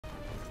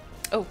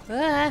Oh,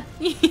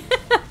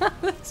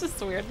 that's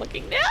just weird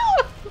looking. No!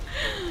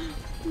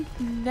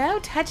 No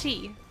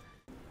touchy.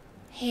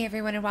 Hey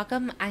everyone and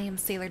welcome. I am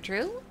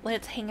SailorDrew.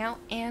 Let's hang out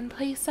and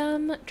play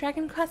some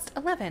Dragon Quest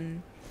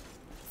XI.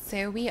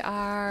 So we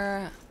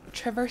are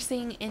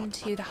traversing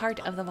into the heart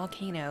of the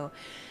volcano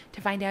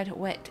to find out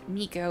what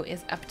Miko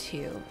is up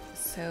to.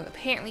 So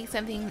apparently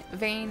something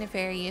very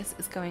nefarious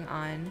is going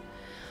on.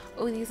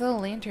 Oh, these little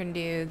lantern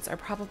dudes are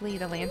probably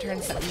the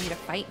lanterns that we need to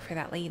fight for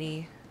that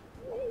lady.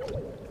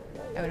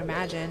 I would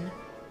imagine.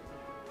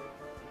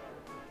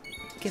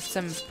 Get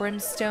some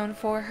brimstone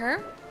for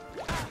her.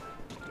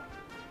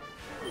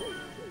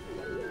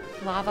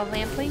 Lava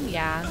lampling?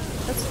 Yeah.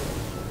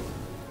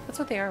 That's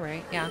what they are,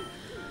 right? Yeah.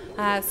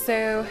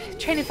 So,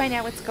 trying to find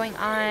out what's going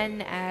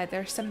on.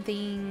 There's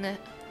something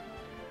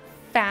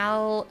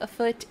foul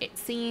afoot, it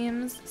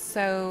seems.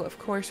 So, of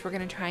course, we're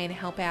going to try and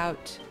help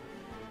out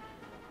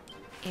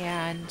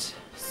and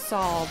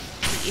solve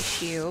the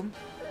issue.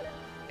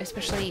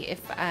 Especially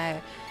if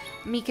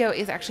Miko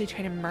is actually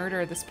trying to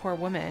murder this poor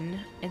woman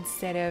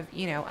instead of,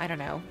 you know, I don't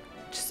know,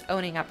 just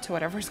owning up to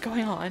whatever's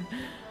going on.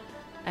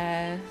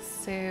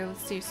 So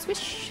let's do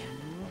swish.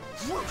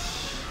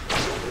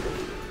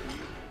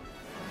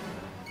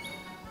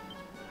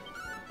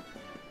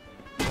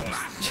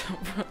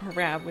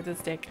 Rab with a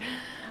stick.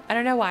 I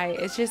don't know why.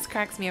 It just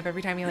cracks me up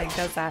every time he like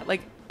does that.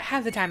 Like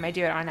half the time I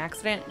do it on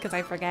accident because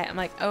I forget. I'm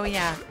like, oh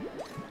yeah,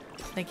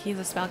 like he's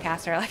a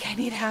spellcaster. Like I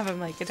need to have him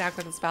like attack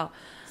with a spell.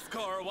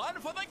 Score one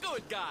for the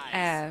good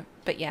guys.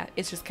 But yeah,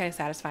 it's just kind of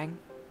satisfying.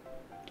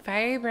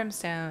 Fiery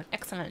brimstone,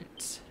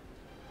 excellent.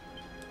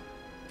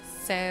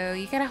 So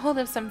you get a hold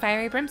of some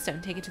fiery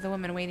brimstone. Take it to the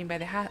woman waiting by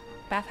the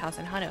bathhouse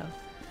in Hano.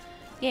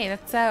 Yay,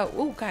 that's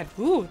oh god,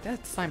 ooh,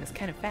 that slime is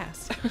kind of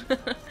fast.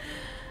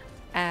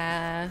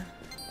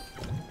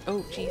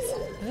 Oh jeez.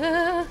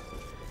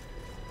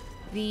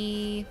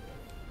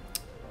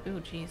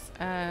 Oh jeez.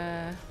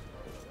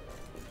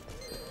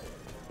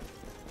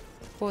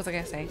 What was I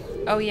gonna say?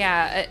 Oh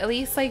yeah, at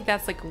least like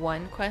that's like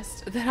one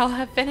quest that I'll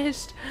have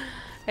finished.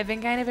 I've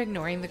been kind of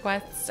ignoring the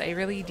quests. I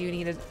really do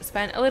need to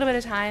spend a little bit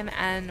of time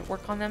and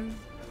work on them.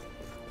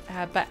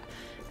 But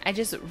I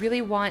just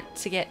really want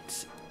to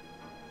get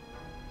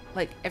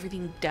like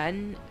everything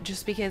done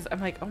just because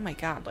I'm like, oh my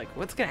god, like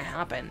what's gonna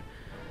happen?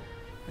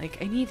 Like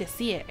I need to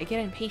see it. I get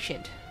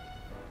impatient.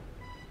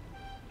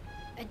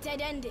 A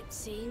dead end it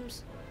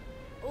seems.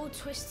 All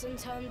twists and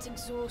turns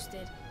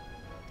exhausted.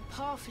 The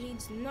path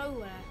leads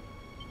nowhere.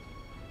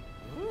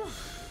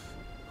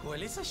 Well,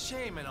 it's a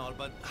shame and all,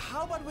 but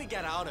how about we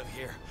get out of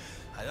here?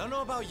 I don't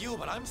know about you,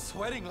 but I'm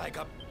sweating like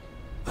a...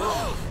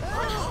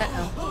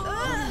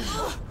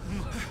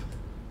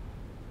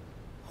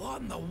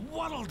 What in the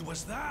world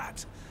was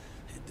that?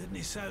 It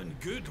didn't sound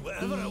good,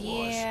 whatever it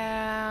was.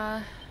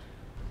 Yeah.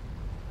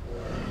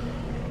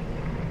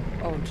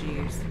 Oh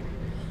jeez.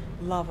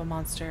 Lava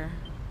monster.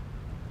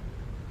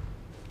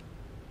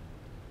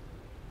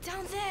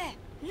 Down there!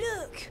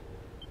 Look!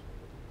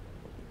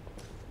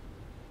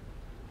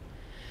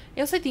 I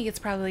also think it's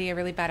probably a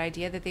really bad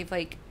idea that they've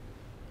like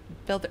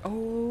built their...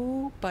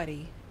 Oh,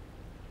 buddy.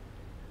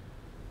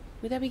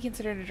 Would that be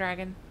considered a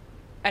dragon?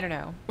 I don't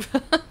know.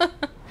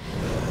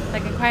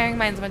 Like inquiring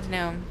minds want to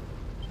know.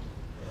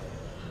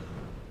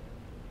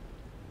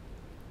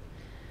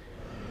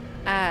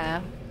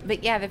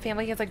 But yeah, the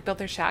family has like built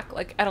their shack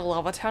like at a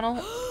lava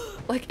tunnel.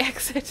 Like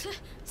exit.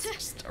 It's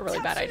just a really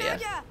bad idea.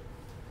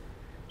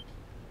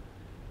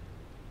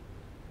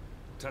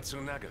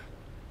 Tatsunaga,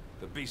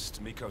 the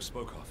beast Miko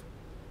spoke of.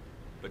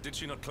 But did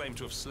she not claim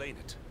to have slain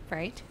it?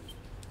 Right.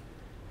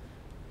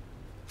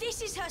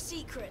 This is her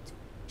secret.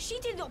 She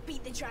did not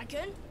beat the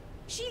dragon.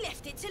 She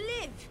left it to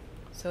live.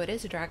 So it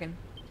is a dragon.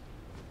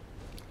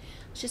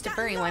 It's just a That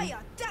furry liar,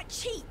 one. that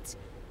cheat.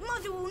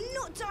 Mother will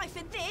not die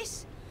for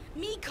this.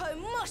 Miko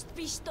must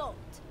be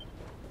stopped.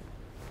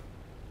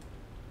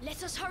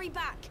 Let us hurry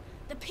back.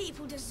 The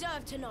people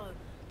deserve to know.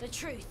 The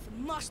truth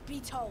must be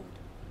told.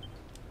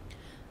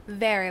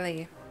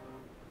 Verily.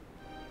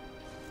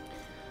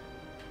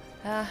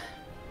 Yeah,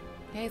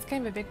 he's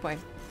kind of a big boy.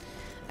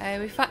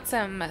 We fought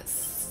some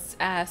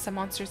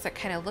monsters that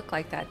kind of look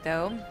like that,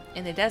 though,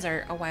 in the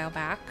desert a while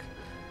back.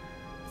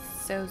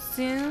 So,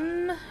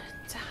 zoom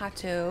to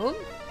Hato.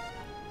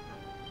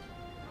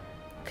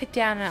 Cut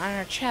down on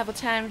our travel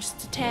time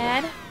just a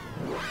tad.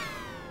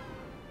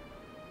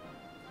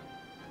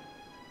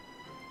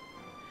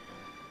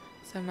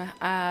 So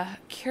I'm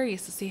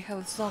curious to see how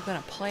this is all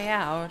gonna play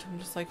out. I'm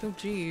just like, oh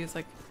geez,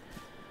 like,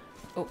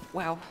 oh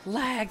wow,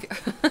 lag.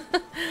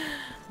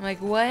 I'm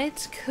like,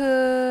 what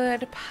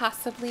could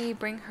possibly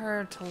bring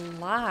her to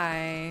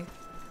lie?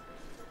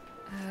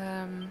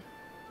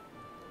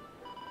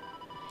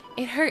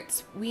 It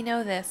hurts, we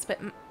know this, but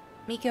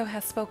Miko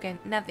has spoken.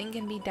 Nothing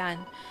can be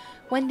done.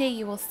 One day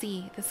you will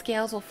see. The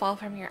scales will fall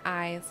from your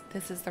eyes.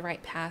 This is the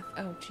right path.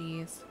 Oh,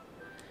 jeez.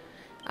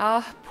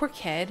 Oh, poor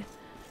kid.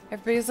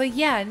 Everybody's like,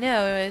 yeah,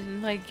 no,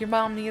 like, your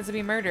mom needs to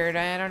be murdered.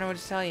 I don't know what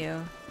to tell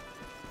you.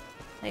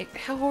 Like,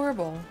 how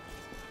horrible.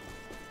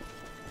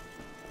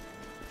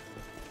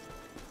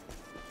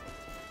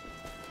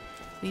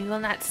 We will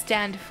not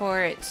stand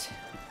for it.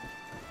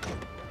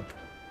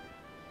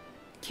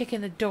 Kick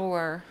in the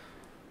door.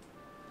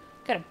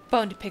 Got a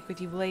bone to pick with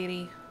you,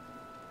 lady.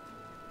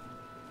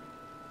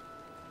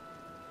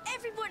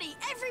 Everybody!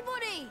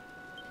 Everybody!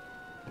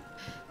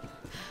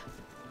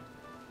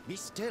 Be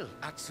still,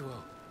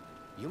 Atsuo.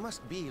 You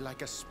must be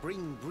like a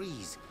spring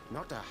breeze,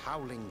 not a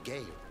howling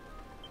gale.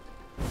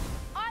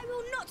 I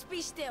will not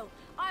be still.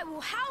 I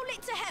will howl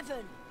it to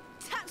heaven.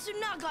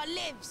 Tatsunaga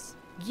lives.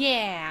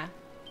 Yeah.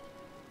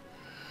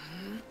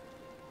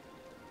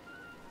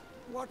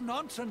 What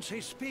nonsense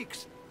he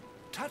speaks.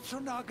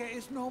 Tatsunaga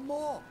is no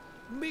more.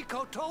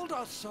 Miko told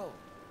us so.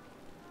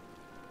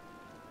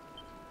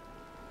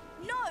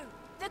 No,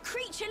 the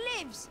creature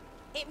lives.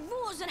 It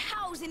roars and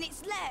howls in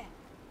its lair,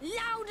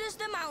 loud as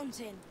the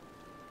mountain.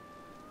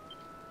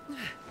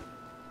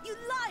 You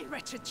lie,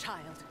 wretched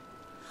child.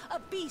 A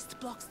beast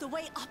blocks the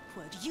way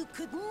upward you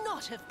could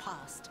not have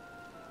passed.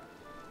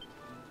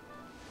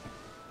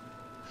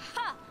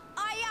 Ha!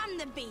 I am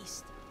the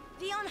beast.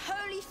 The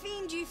unholy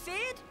fiend you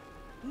feared?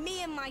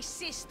 Me and my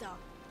sister.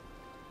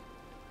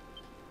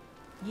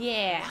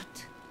 Yeah.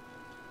 What?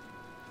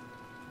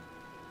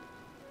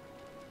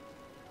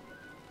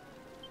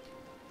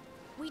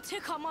 We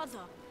took our mother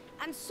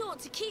and sought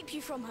to keep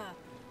you from her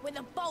with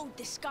a bold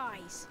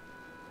disguise.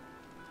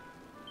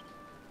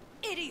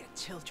 Idiot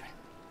children.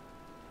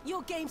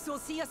 Your games will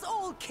see us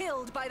all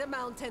killed by the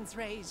mountain's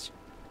rage.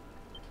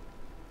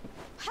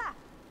 Ha!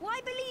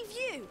 Why believe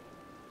you?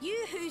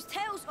 You whose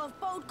tales of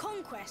bold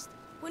conquest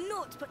were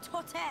naught but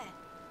hot air.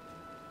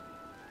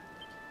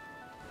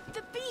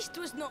 The beast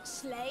was not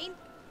slain.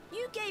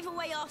 You gave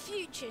away our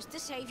futures to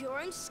save your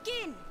own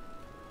skin.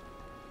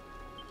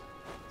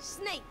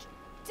 Snake,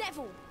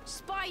 devil,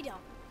 spider.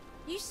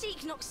 You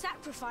seek not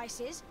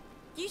sacrifices.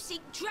 You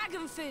seek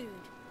dragon food.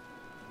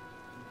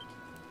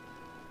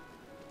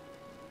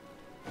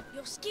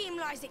 Your scheme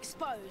lies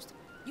exposed.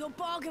 Your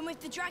bargain with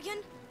the dragon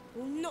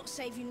will not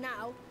save you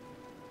now.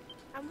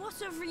 And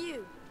what of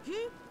you?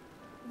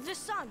 The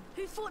son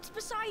who fought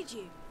beside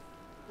you.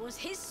 Was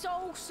his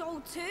soul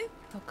sold too?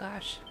 Oh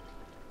gosh.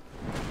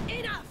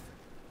 Enough!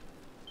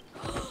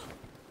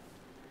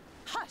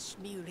 Hush,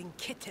 mewling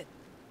kitten.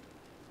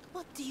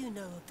 What do you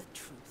know of the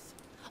truth?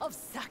 Of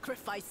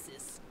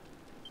sacrifices?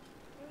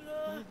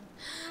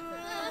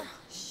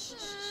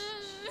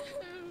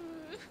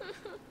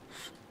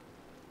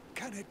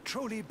 Can it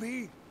truly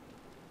be?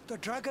 The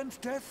dragon's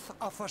death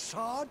a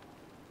facade?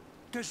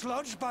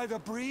 Dislodged by the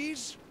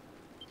breeze?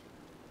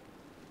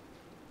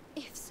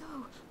 If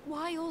so,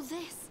 why all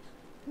this?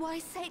 Why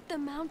sate the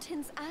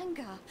mountain's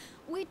anger?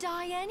 We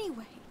die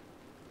anyway.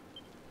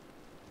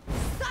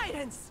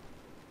 Silence!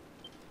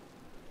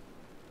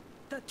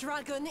 The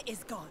dragon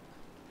is gone.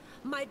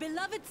 My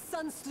beloved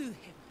son slew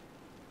him,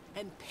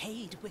 and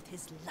paid with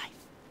his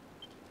life.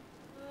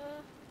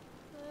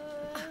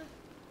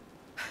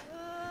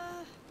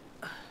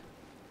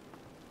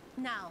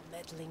 Now,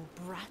 meddling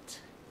brat,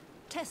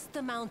 test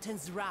the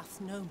mountain's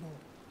wrath no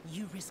more.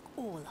 You risk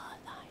all our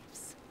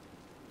lives.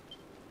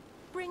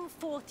 Bring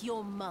forth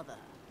your mother.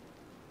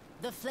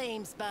 The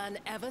flames burn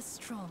ever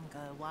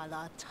stronger while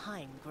our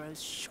time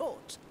grows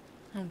short.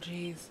 Oh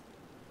jeez.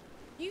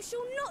 You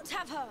shall not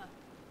have her.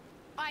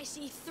 I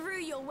see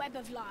through your web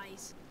of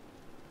lies.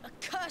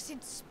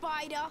 Accursed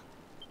spider.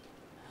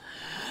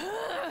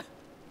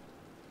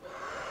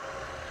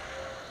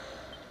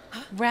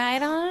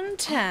 Right on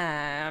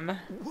time.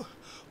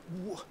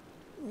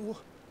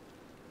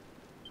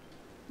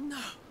 No.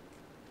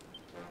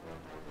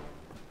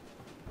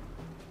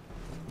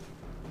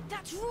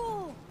 That's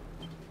raw.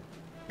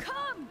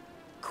 Come,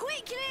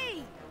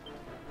 quickly.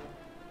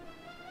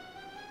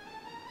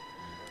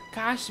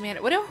 Gosh, man,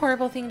 what a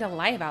horrible thing to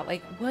lie about.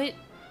 Like, what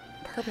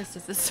purpose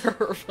does this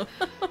serve?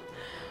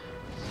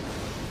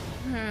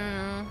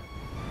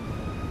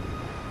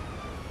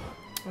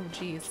 Oh,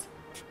 jeez.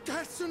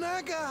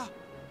 Tatsunaga!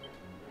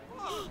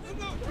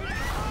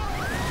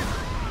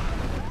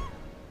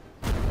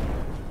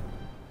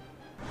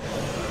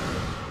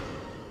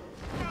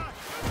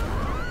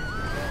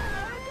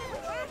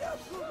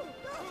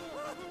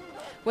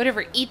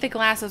 Whatever, eat the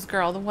glasses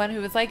girl, the one who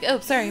was like, oh,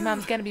 sorry,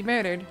 mom's gonna be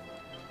murdered.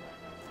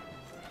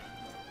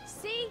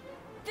 See?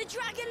 The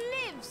dragon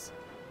lives.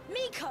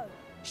 Miko,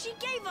 she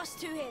gave us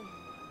to him.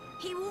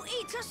 He will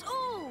eat us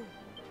all.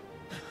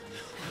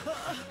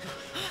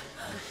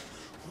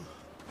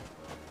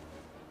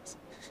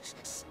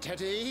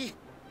 Steady.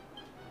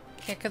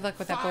 Yeah, good luck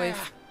with that, boys.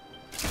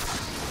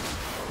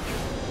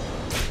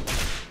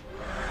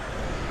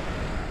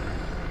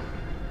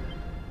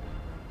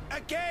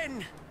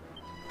 Again!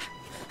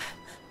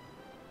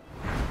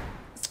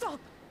 Stop!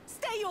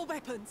 Stay your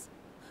weapons!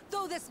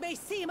 Though this may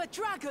seem a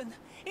dragon,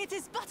 it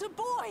is but a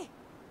boy!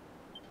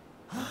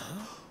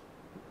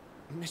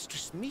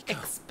 Mistress Miko.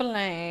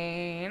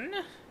 Explain.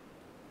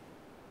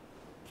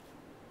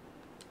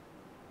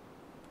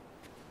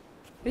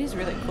 He's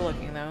really cool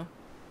looking, though.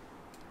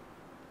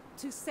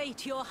 To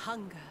sate your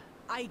hunger,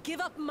 I give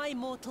up my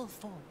mortal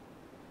form.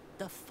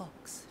 The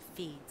fox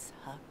feeds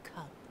her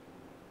cub.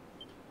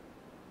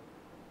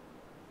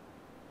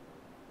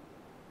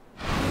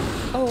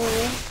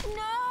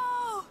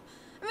 Oh.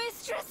 No!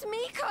 Mistress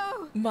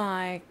Miko!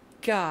 My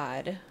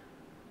God.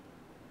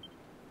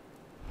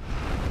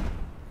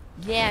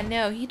 Yeah,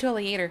 no, he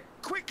totally ate her.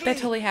 Quickly! That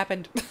totally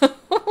happened.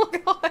 Oh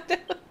God.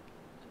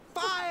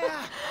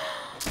 Fire!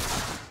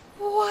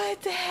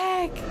 What the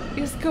heck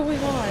is going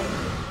on?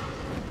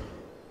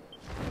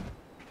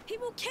 He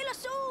will kill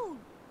us all!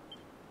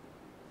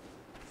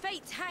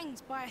 Fate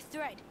hangs by a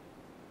thread.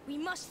 We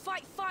must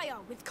fight fire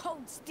with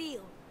cold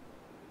steel.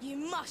 You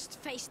must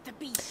face the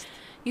beast.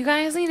 You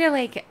guys need to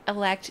like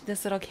elect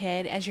this little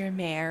kid as your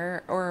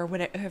mayor or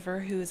whatever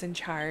who's in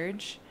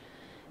charge.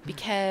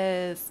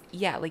 Because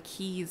yeah, like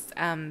he's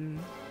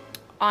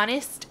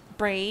honest,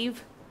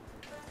 brave,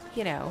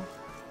 you know,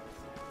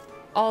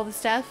 all the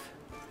stuff.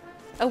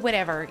 Oh,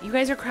 whatever. You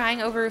guys are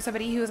crying over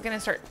somebody who's gonna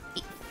start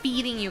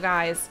feeding you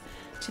guys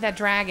to that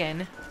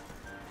dragon.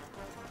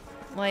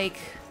 Like,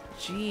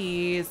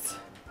 jeez.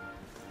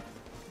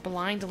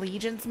 Blind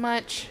allegiance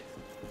much?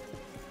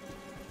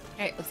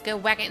 Alright, let's go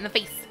whack it in the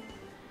face.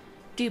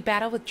 Do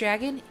battle with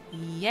dragon?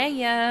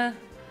 Yeah.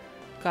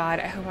 God,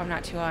 I hope I'm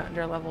not too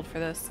under-leveled for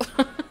this.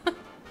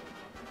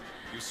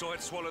 You saw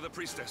it swallow the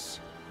priestess.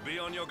 Be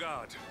on your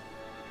guard.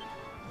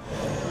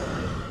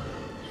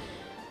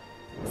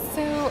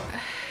 So...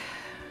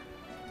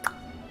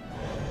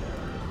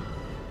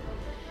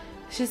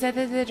 she said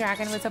that the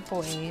dragon was a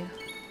boy.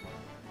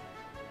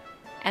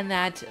 And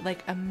that,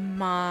 like, a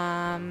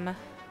mom...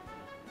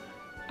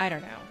 I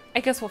don't know. I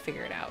guess we'll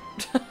figure it out.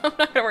 I'm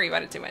not gonna worry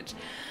about it too much.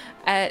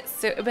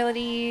 So,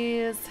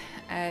 abilities...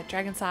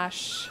 Dragon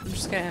Slash. I'm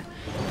just gonna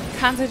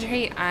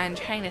concentrate on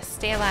trying to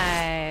stay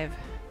alive.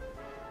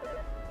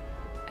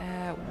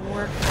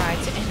 War Cry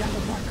to end all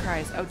the war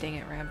cries. Oh, dang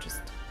it, Rab.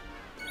 Just...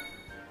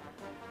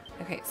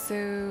 Okay,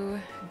 so...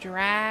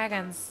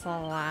 Dragon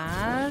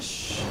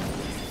Slash...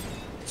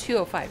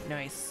 205,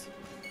 nice.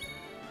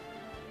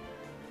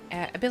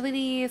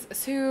 Abilities,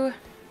 so...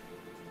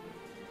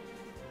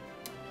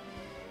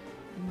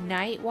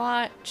 Night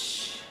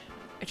Watch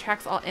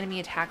attracts all enemy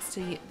attacks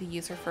to the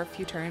user for a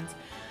few turns,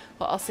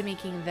 while also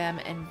making them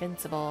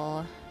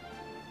invincible.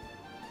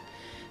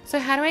 So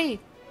how do I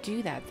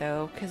do that,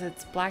 though? Because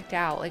it's blacked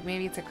out. Like,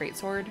 maybe it's a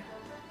greatsword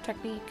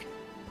technique?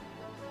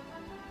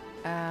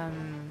 I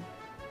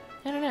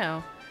don't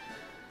know.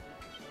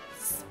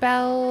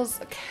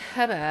 Spells,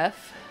 Kabuff.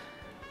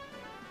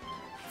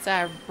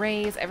 So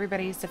raise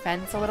everybody's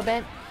defense a little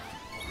bit.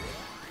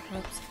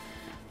 Whoops.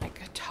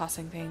 Like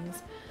tossing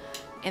things.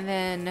 And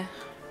then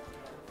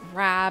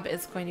Rab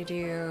is going to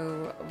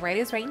do Right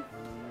as Rain.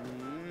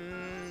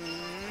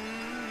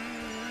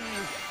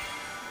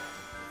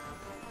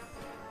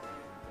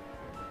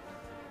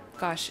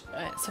 Gosh,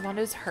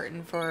 Savando's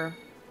hurting for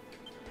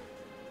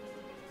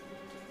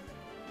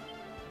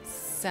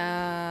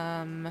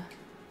some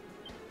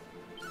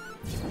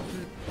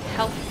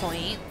health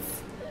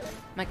points.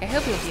 I'm like, I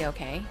hope you'll be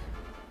okay.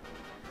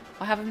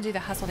 I'll have him do the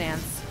hustle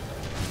dance.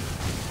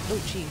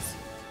 Oh, jeez.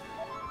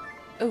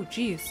 Oh,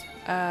 jeez.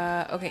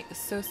 Okay,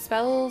 so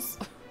spells...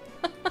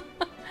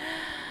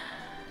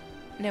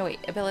 no, wait.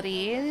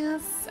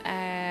 Abilities.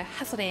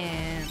 Hustle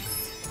dance.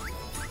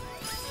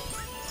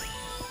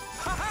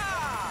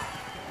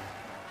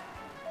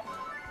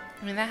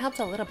 I mean, that helped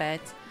a little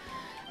bit.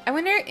 I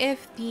wonder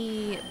if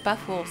the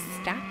buff will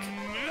stack.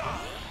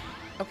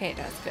 Okay, it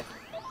does. Good.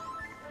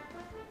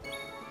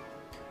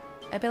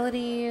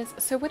 Abilities.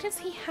 So what does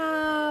he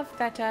have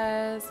that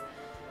does...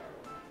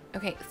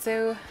 Okay,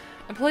 so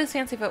employs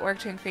fancy footwork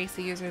to increase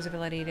the user's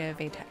ability to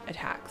evade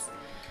attacks.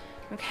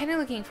 I'm kind of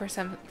looking for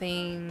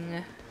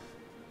something...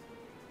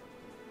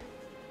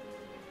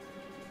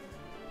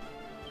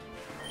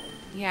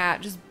 Yeah,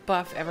 just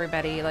buff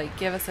everybody. Like,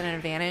 give us an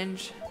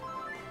advantage.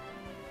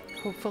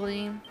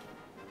 Hopefully.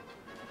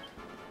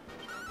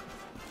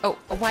 Oh,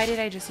 why did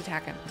I just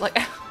attack him? Like...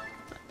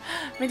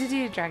 I meant to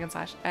do Dragon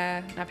Slash.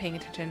 Not paying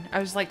attention. I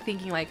was like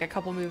thinking like a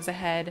couple moves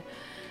ahead.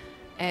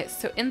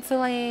 So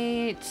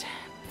insulate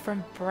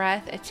from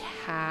breath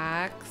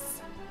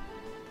attacks.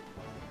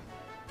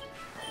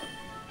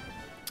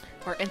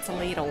 Or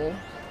insulatal.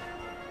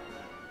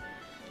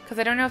 Because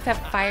I don't know if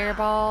that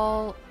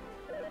fireball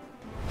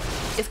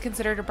is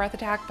considered a breath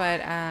attack,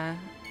 but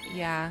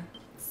yeah.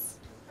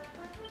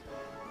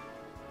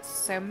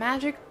 So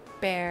magic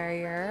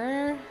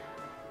barrier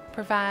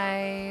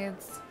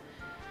provides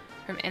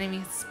from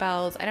enemy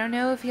spells. I don't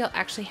know if he'll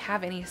actually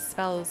have any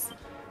spells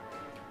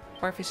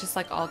or if it's just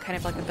like all kind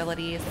of like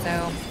abilities,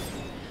 so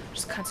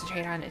just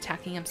concentrate on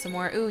attacking him some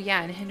more. Ooh,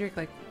 yeah, and Hendrik,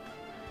 like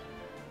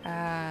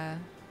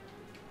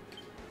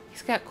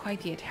he's got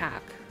quite the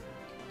attack.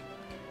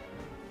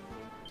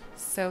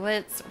 So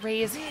let's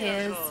raise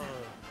his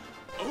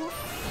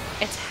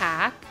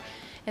attack,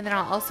 and then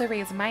I'll also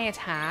raise my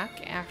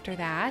attack after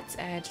that,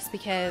 just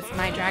because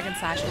my Dragon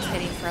Slash is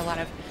hitting for a lot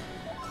of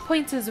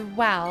points as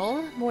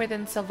well, more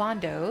than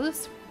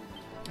Sylvando's.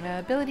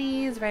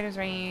 Abilities, Rider's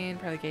Reign,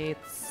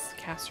 Gates,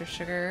 Caster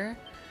Sugar.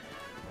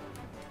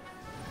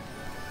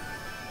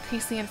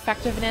 Increase the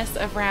effectiveness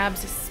of Rab's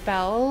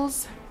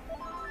spells.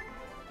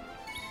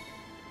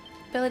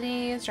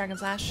 Abilities, Dragon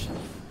Slash.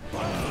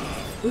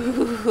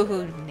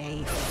 Ooh,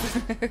 nice.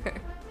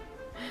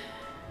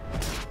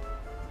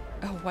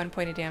 Oh, 1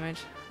 point of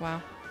damage.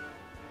 Wow.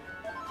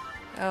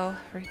 Oh,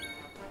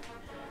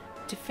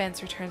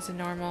 defense returns to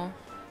normal.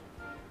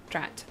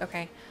 Drat.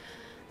 Okay.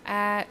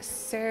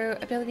 So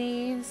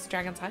abilities,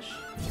 Dragon Slash.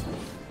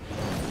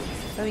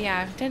 Oh yeah,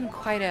 I've done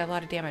quite a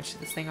lot of damage to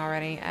this thing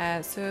already.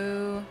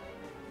 So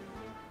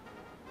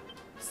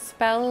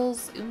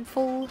spells,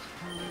 Oomful.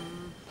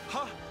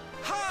 Ha!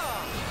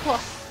 Ha! Whoa.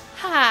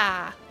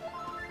 Ha!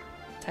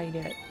 That's how you do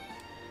it.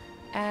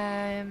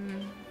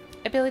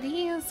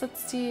 Abilities,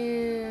 let's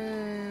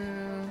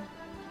do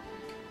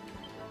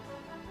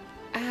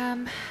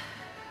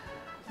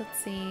let's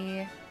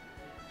see.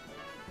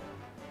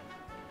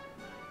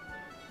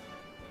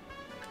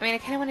 I mean, I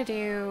kind of want to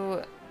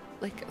do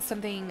like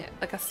something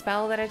like a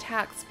spell that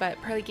attacks,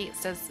 but Pearly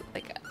Gates does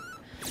like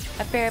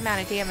a fair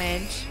amount of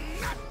damage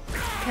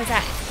because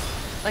that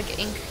like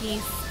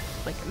increase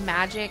like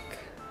magic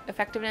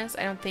effectiveness.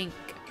 I don't think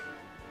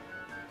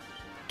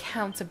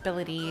counts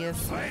abilities.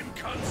 Flame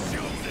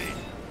consume thee.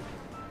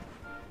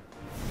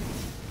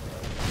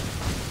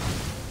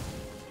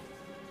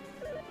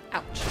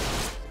 Ouch.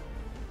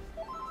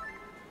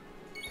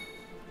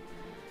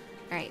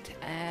 Alright,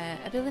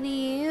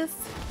 abilities.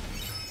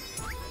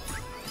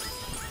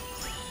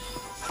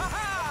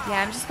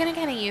 Yeah, I'm just gonna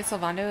kind of use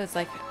Sylvando as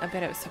like a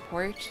bit of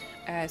support,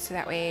 so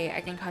that way I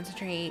can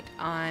concentrate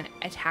on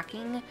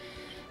attacking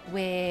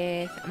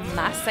with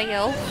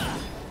myself.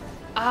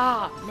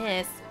 Ah,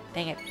 miss.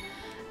 Dang it.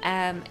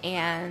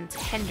 And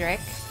Hendrik.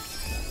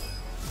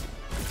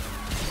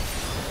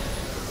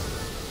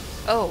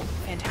 Oh,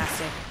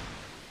 fantastic.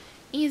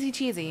 Easy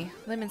cheesy.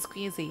 Lemon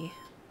squeezy.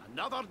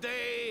 Another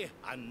day,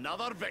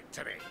 another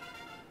victory.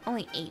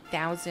 Only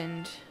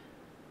 8,000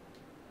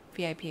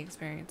 VIP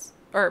experience.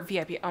 Or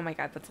VIP. Oh my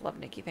god, that's a Love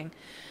Nikki thing.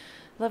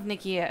 Love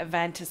Nikki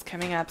event is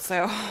coming up,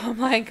 so I'm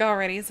like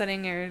already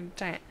sitting here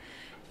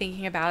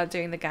thinking about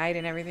doing the guide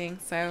and everything.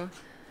 So,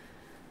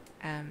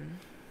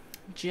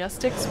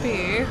 just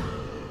XP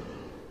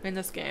in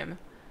this game.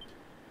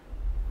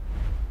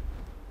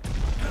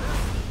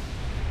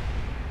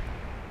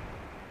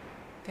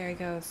 There he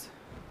goes.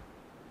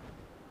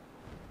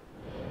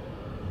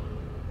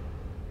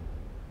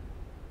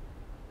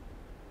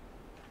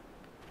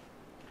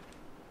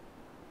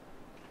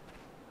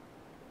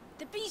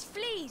 The beast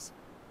flees,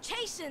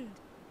 chastened.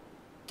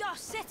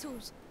 Dust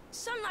settles,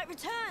 sunlight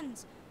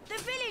returns. The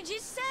village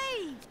is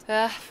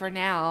saved. For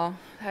now.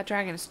 That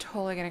dragon is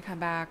totally gonna come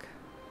back.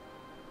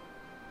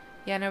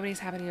 Yeah, nobody's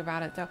happy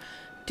about it though.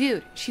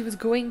 Dude, she was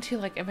going to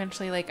like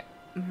eventually like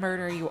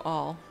murder you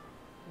all.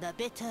 The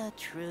bitter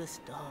truth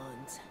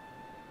dawns.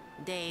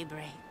 Day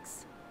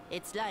breaks.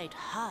 Its light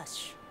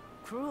harsh,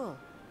 cruel.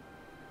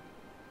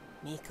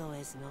 Miko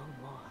is no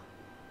more.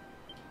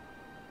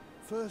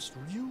 First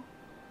Ryu,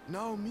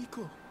 now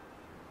Miko.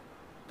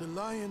 The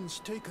lion's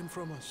taken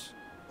from us.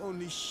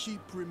 Only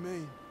sheep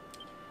remain.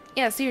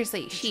 Yeah,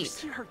 seriously, Did you sheep.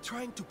 see her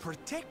trying to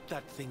protect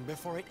that thing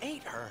before it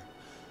ate her?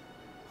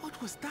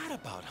 What was that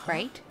about, huh?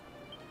 Right?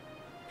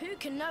 Who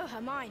can know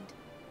her mind?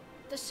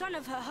 The sun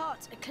of her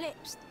heart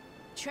eclipsed.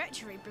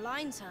 Treachery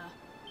blinds her.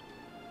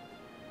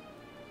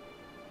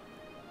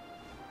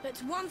 But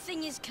one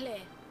thing is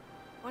clear.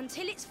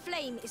 Until its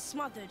flame is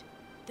smothered,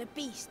 the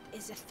beast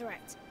is a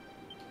threat.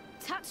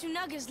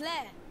 Tatsunaga's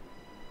lair,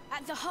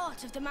 at the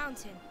heart of the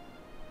mountain,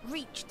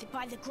 reached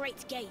by the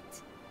great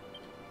gate.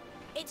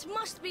 It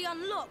must be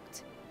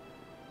unlocked.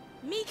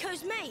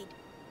 Miko's maid,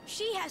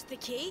 she has the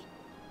key.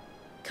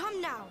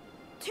 Come now,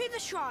 to the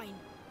shrine.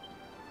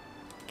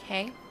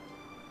 Okay.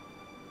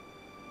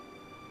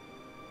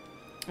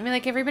 I mean,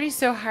 like, everybody's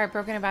so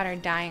heartbroken about her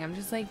dying. I'm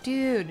just like,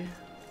 dude.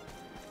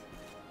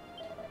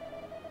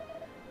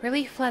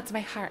 Relief floods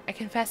my heart. I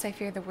confess I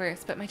fear the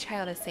worst, but my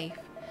child is safe.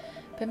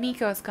 But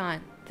Miko is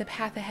gone. The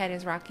path ahead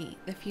is rocky.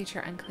 The future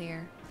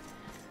unclear.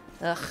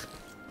 Ugh.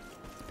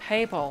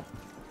 People.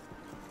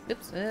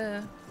 Oops.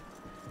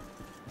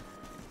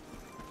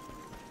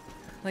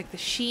 Like the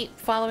sheep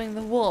following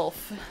the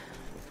wolf.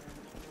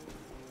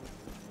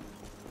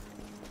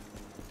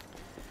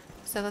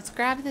 So let's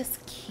grab this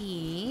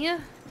key.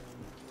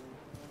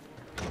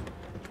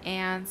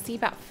 And see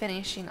about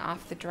finishing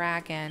off the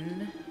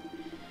dragon.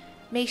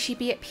 May she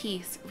be at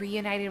peace,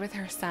 reunited with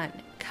her son,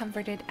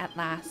 comforted at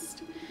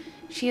last.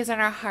 She is in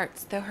our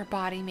hearts, though her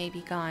body may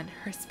be gone.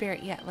 Her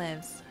spirit yet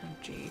lives. Oh,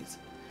 jeez.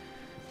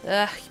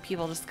 Ugh,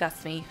 people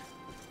disgust me.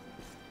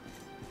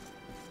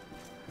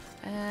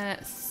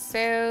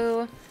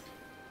 So...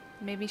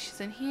 maybe she's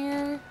in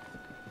here.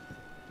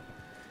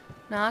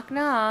 Knock,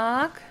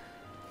 knock.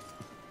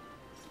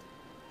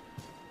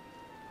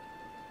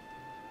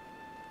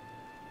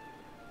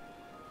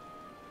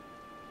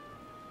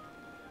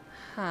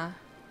 Huh.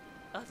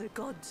 Are the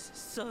gods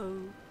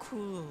so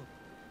cruel?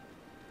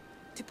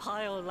 To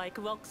pile like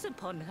rocks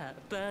upon her,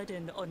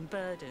 burden on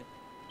burden.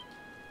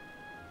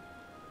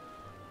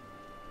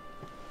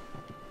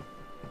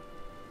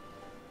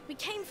 We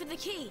came for the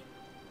key.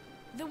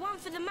 The one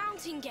for the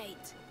mountain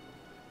gate.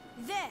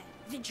 There,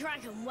 the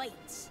dragon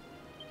waits.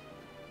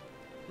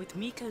 With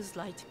Miko's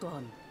light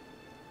gone,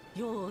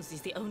 yours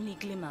is the only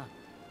glimmer.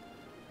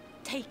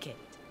 Take it.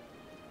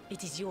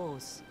 It is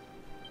yours.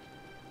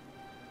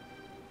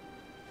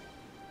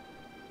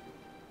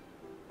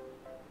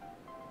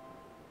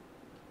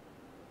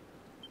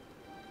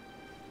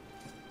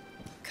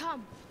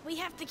 Come, we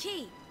have the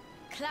key.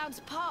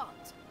 Clouds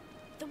part.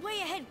 The way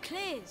ahead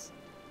clears.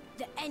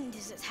 The end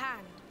is at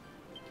hand.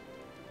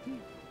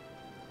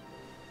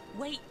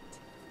 Wait.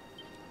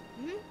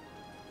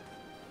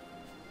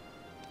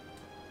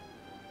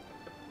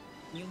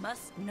 You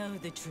must know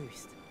the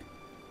truth.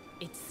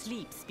 It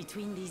sleeps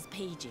between these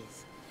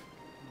pages.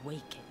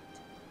 Wake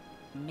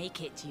it.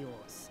 Make it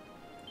yours.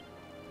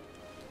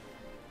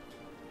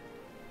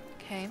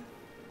 Okay.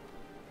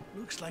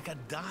 Looks like a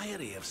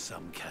diary of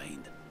some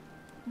kind.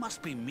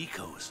 Must be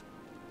Miko's.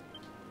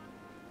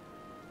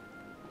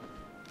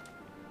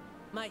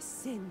 My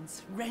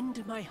sins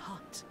rend my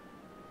heart.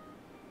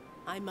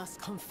 I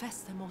must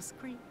confess them or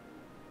scream.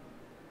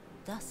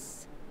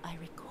 Thus I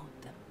record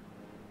them.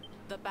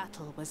 The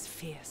battle was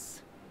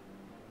fierce.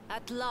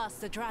 At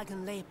last the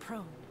dragon lay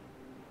prone.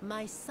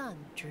 My son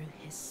drew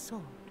his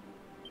sword.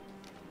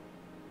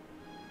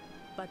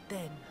 But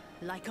then,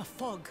 like a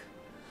fog,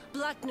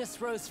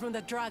 blackness rose from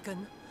the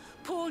dragon.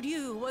 Poor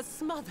Liu was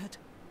smothered.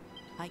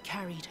 I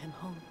carried him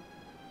home.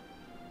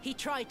 He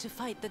tried to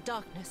fight the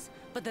darkness,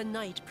 but the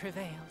night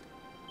prevailed.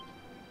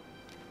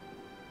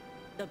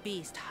 The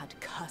beast had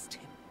cursed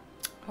him.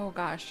 Oh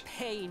gosh.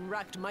 Pain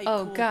racked my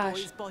Oh poor gosh.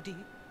 boy's body.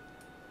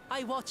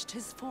 I watched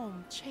his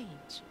form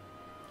change.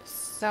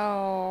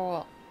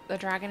 So the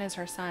dragon is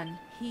her son.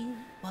 He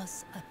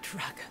was a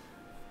dragon.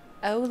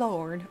 Oh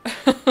Lord.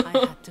 I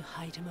had to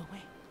hide him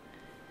away.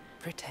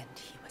 Pretend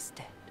he was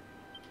dead.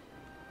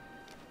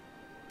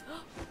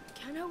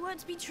 Can her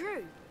words be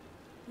true?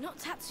 Not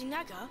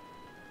Tatsunaga,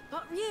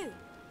 but Ryu.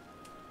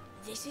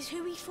 This is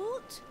who he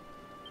fought?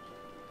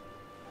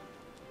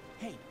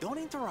 Hey, don't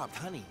interrupt,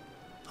 honey.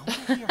 I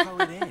want to hear how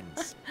it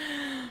ends.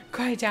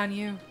 Quiet down,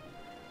 you.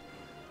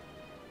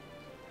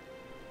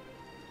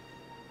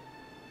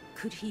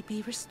 Could he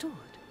be restored?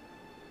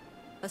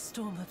 A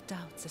storm of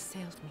doubts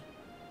assailed me.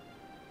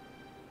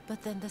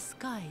 But then the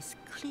skies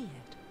cleared.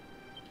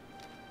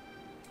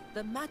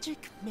 The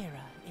magic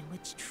mirror in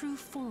which true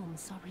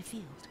forms are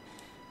revealed.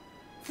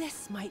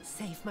 This might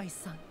save my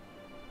son.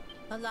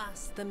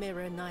 Alas, the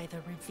mirror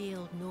neither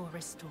revealed nor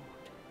restored.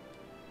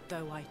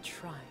 Though I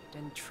tried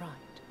and tried,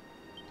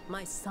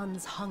 my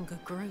son's hunger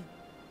grew.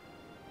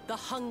 The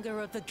hunger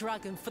of the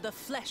dragon for the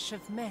flesh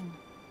of men.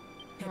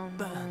 It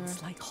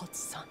burns like hot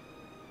sun.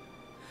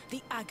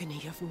 The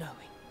agony of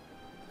knowing.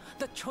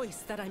 The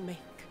choice that I make.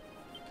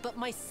 But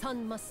my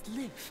son must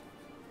live.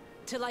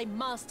 Till I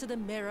master the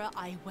mirror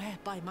I wear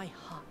by my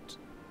heart.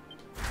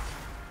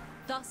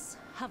 Thus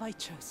have I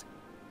chosen.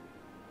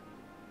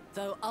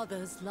 Though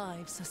others'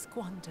 lives are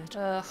squandered.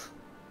 Ugh.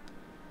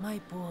 My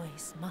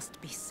boys must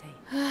be saved.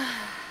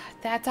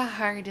 That's a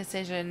hard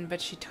decision,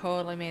 but she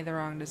totally made the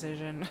wrong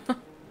decision.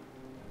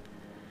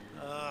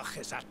 Ugh,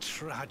 it's a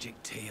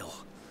tragic tale.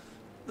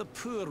 The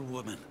poor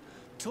woman,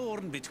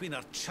 torn between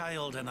her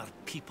child and her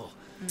people.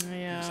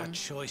 Yeah. It's a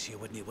choice you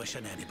wouldn't wish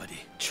on anybody.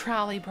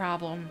 Trolley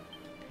problem.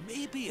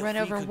 Maybe if Run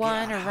we over could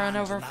one get or our run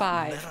hands over on that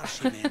 5. mirror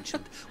she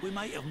mentioned, we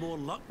might have more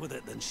luck with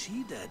it than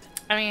she did.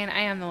 I mean,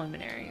 I am the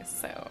luminary,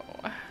 so...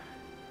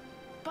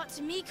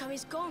 But Miko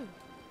is gone.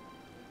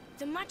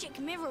 The magic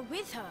mirror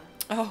with her.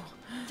 Oh.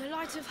 The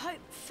light of hope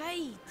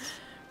fades.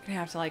 Gonna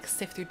have to, like,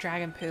 sift through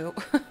dragon poo.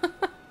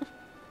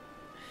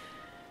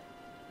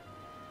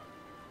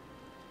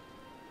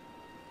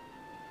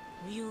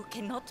 You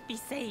cannot be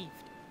saved.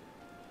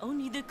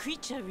 Only the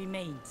creature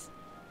remains.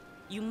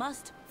 You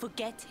must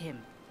forget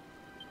him.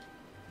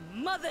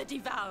 Mother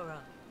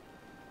Devourer!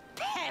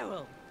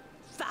 Peril!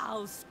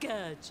 Foul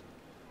Scourge!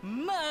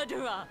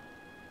 Murderer!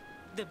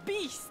 The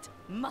beast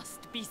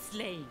must be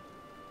slain.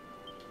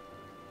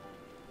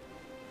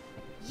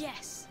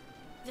 Yes,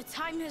 the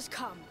time has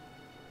come.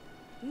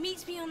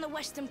 Meet me on the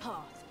western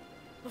path,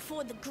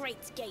 before the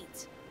great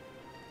gate.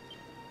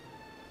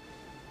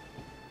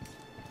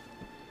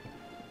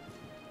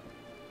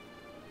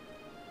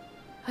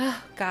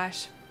 Oh,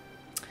 gosh.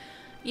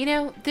 You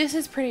know, this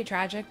is pretty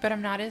tragic, but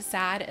I'm not as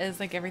sad as,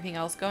 like, everything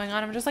else going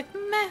on. I'm just like,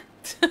 meh.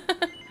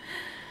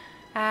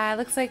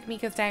 Looks like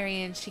Miko's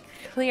diary, and she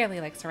clearly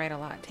likes to write a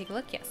lot. Take a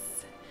look, yes.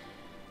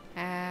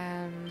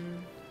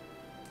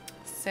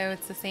 So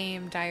it's the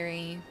same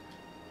diary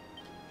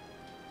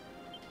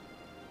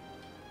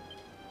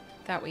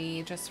that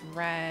we just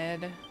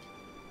read.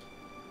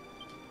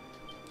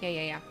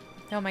 Yeah.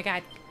 Oh my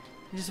god.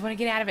 I just want to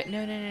get out of it.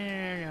 No,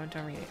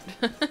 don't read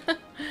it.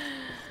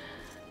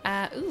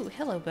 Ooh,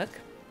 hello, book.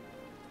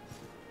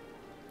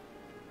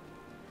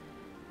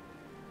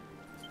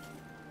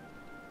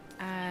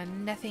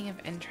 Nothing of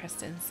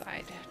interest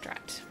inside.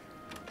 Drat.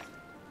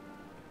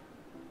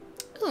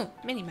 Ooh,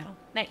 mini medal.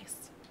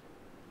 Nice.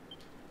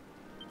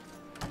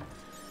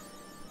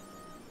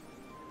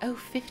 Oh,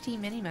 50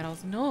 mini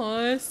medals.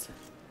 Nice.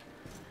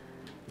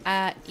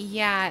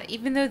 Yeah,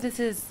 even though this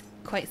is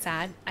quite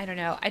sad. I don't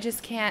know. I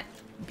just can't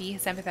be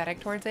sympathetic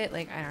towards it.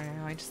 Like, I don't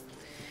know. I just,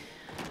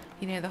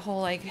 you know, the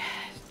whole, like,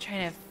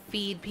 trying to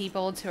feed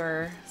people to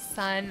her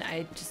son.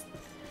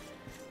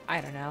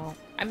 I don't know.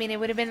 I mean, it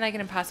would have been, like,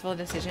 an impossible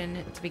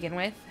decision to begin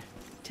with.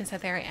 To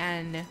sit there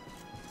and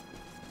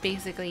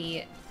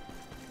basically,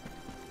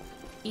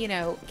 you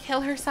know,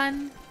 kill her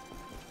son.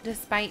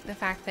 Despite the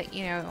fact that,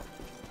 you know,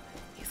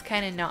 he's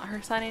kind of not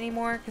her son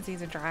anymore. Because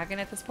he's a dragon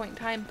at this point in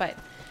time. But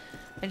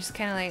I'm just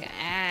kind of like,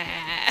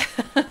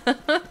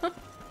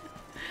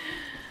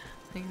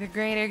 like, the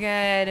greater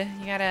good.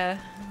 You gotta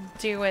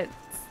do what's,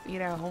 you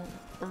know,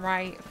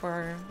 right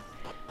for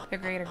the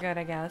greater good,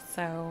 I guess.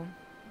 So,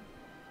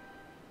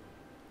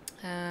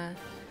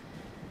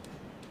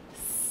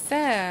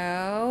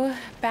 so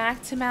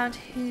back to Mount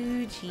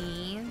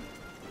Fuji.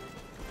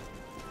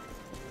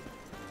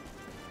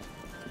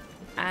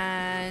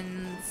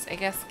 And I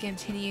guess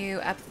continue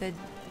up the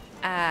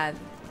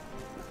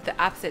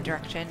opposite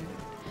direction.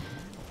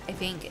 I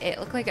think it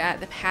looked like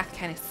the path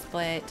kind of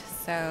split,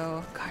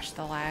 so gosh,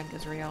 the lag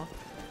is real.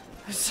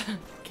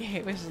 Okay,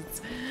 it was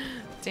just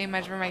too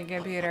much for my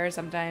computer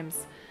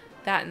sometimes.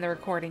 That and the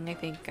recording, I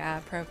think,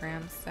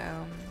 programs.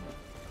 So,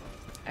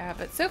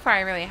 but so far,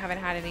 I really haven't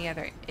had any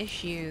other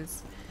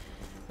issues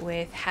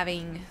with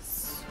having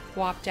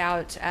swapped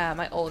out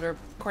my old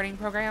recording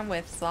program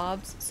with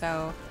slobs.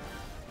 So,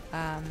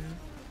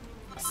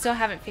 still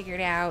haven't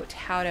figured out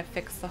how to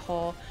fix the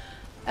whole.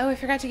 Oh, I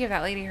forgot to give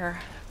that lady her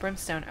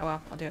brimstone. Oh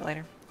well, I'll do it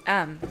later.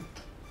 Haven't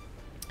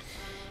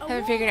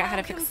figured out how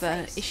to fix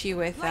the issue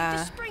with like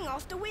the spring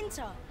after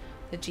winter.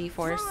 The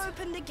G-force. Throw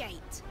open the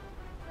gate.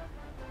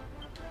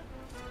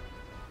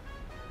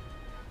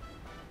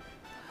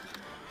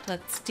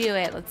 Let's do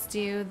it. Let's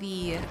do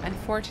the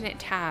unfortunate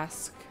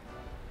task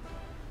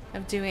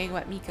of doing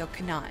what Miko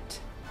cannot.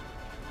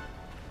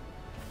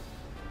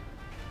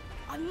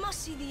 I must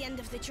see the end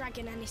of the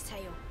dragon and his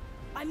tail.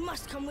 I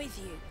must come with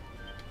you.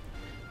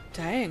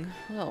 Dang,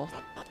 a little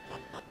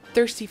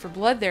thirsty for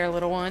blood there,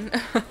 little one.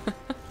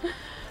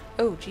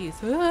 Oh,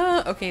 jeez.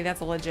 Okay,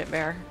 that's a legit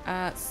bear.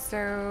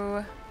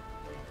 So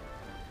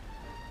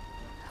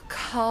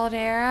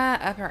Caldera,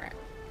 upper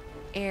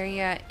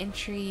area,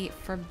 entry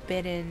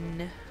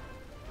forbidden.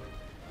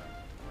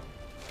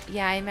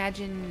 Yeah, I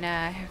imagine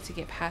I have to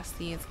get past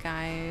these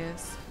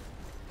guys.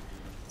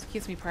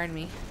 Excuse me, pardon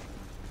me.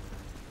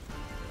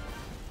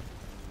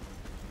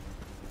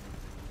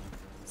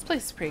 This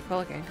place is pretty cool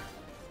looking.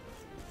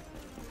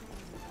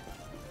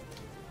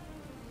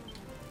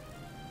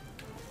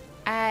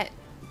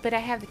 But I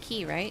have the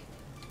key, right?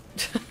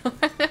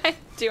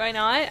 Do I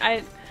not?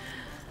 I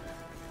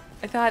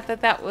thought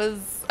that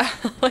was,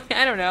 like,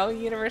 I don't know,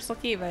 universal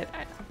key, but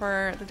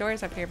for the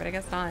doors up here, but I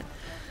guess not.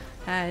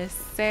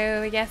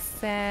 So I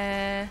guess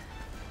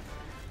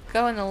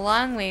going the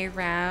long way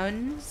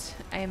around,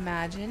 I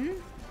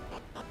imagine.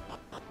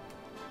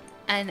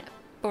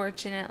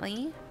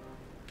 Unfortunately.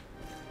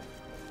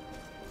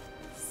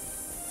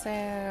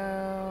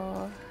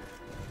 So.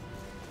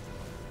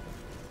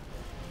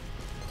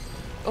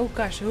 Oh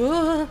gosh, that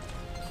was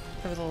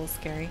a little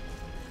scary.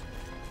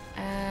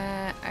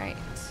 Alright.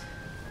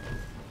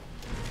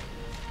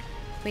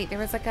 Wait, there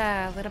was like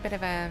a little bit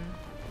of a...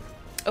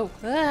 Oh,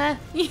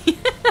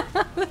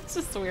 that's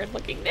just weird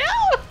looking. No!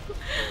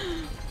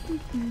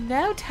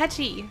 No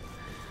touchy.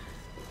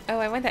 Oh,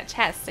 I want that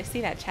chest. I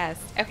see that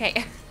chest.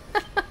 Okay.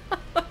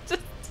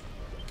 Just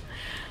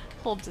a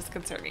little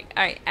disconcerting.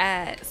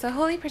 Alright, so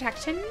Holy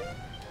Protection.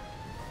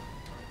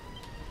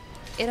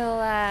 It'll,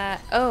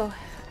 oh...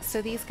 So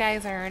these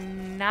guys are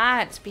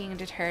not being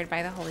deterred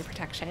by the Holy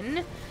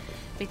Protection,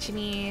 which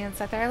means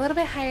that they're a little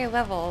bit higher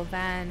level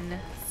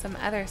than some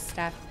other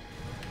stuff.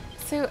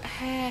 So,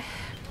 a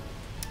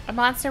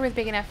monster with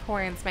big enough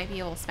horns might be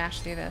able to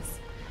smash through this.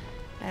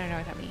 I don't know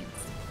what that means.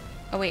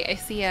 Oh wait, I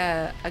see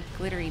a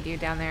glittery dude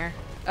down there.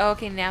 Oh,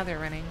 okay, now they're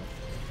running.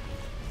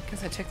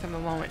 Because it took them a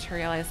moment to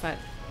realize that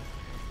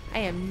I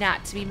am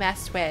not to be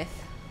messed with.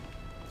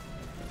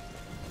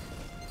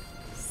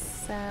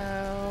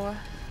 So,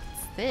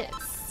 what's this?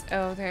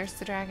 Oh, there's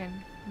the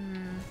dragon.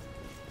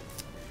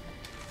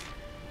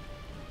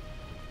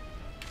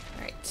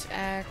 Alright,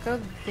 go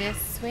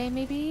this way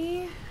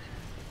maybe?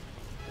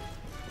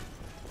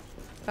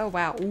 Oh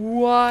wow,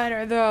 what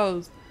are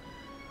those?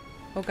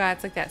 Oh god,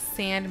 it's like that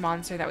sand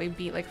monster that we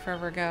beat like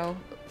forever ago.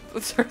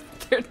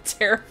 They're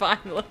terrifying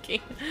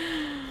looking.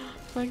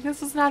 Like,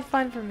 this is not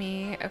fun for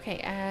me. Okay,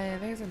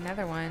 there's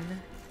another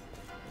one.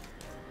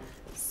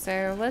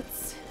 So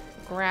let's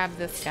grab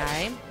this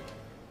guy.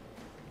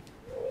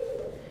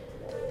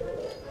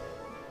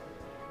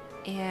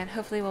 And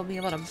hopefully we'll be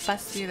able to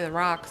bust through the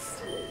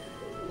rocks.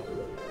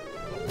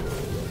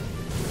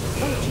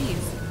 Oh,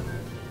 jeez.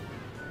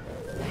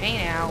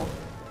 Hey now.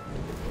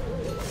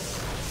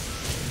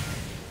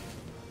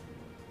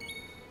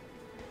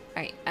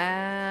 Alright,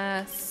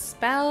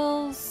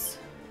 spells.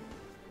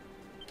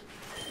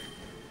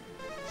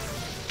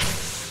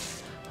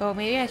 Oh,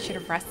 maybe I should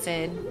have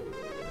rested.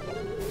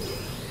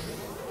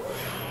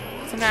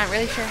 So I'm not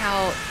really sure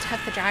how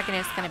tough the dragon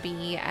is gonna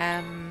be.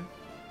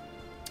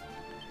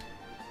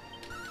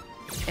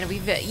 And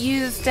we've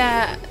used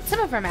some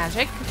of our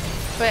magic,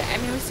 but I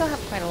mean, we still have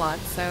quite a lot,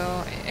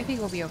 so I think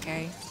we'll be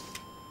okay.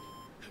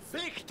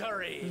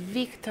 Victory!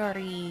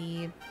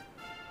 Victory!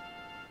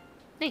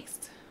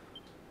 Next.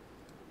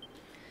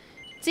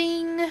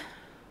 Ding!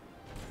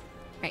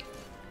 Right.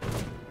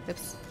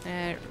 Oops.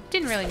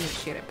 Didn't really need to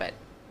shoot it, but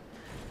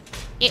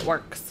it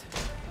works.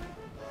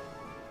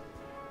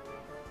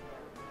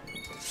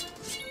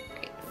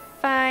 Right.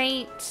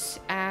 Fight.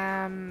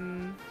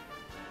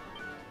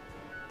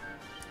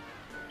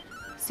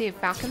 See,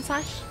 Falcon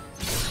Slash?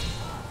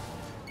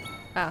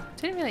 Oh,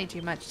 didn't really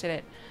do much, did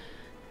it?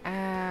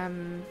 I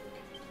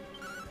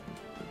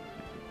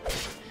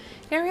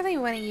really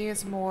want to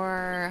use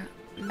more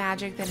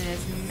magic than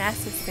is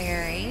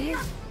necessary.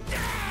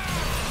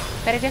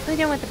 But I definitely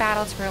don't want the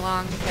battle to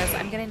prolong because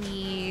I'm going to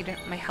need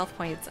my health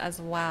points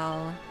as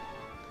well.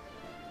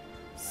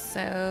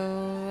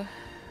 So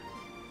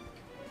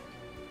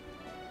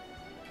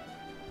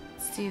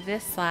let's do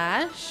this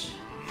slash.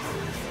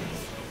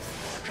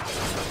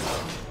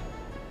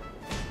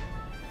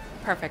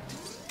 Perfect.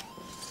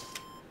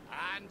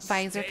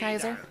 Visor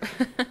Kaiser.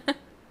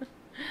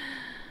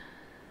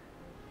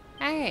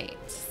 Alright,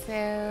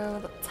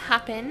 so let's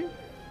hop in.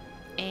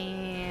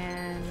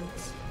 And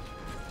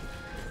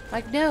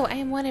like, no, I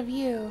am one of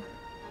you.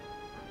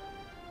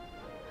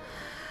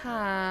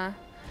 Huh.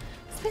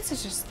 This place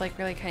is just like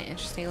really kind of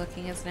interesting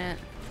looking, isn't it?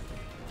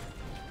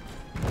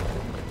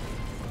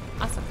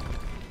 Awesome.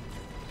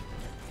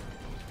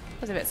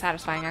 Was a bit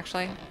satisfying,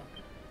 actually.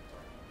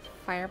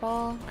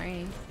 Fireball?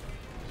 Alright.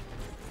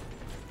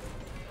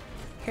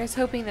 Here's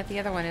hoping that the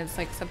other one is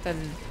like something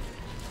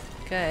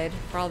good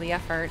for all the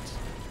effort.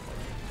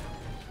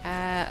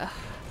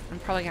 I'm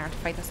probably gonna have to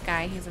fight this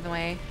guy. He's in the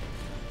way.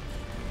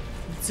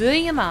 Do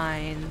you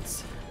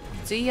mind?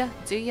 Do ya?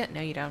 Do ya?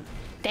 No, you don't.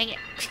 Dang it.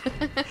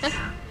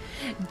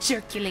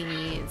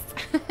 Jerkules.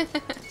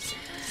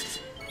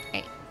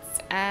 Right.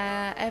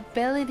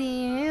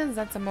 Abilities.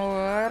 That's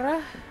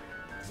more.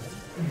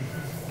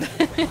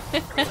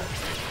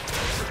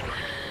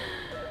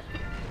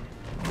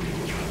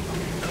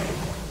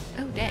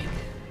 Oh, dang.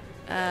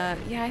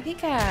 Yeah, I think,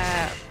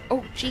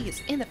 oh,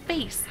 geez, in the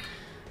face.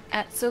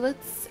 So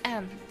let's,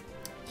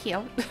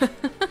 heal. It's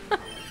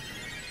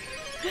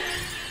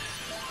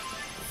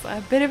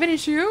a bit of an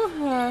issue.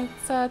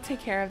 Let's take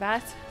care of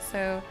that.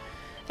 So,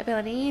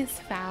 abilities,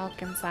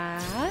 Falcon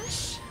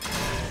Slash.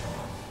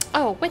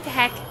 Oh, what the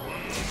heck?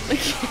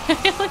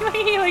 Look like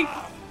he, like,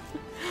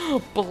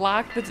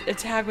 blocked the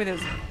attack with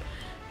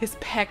his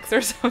pecs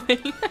or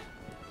something.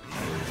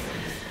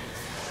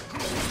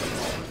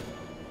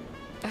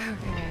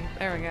 Okay,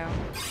 there we go.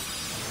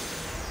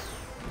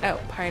 Oh,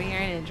 party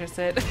aren't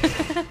interested.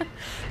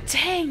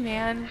 Dang,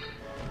 man.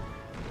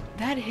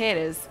 That hit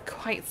is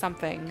quite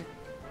something.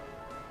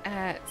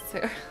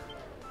 So...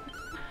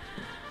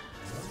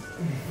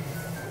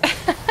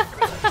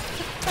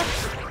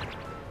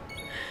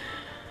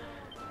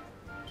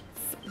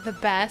 It's the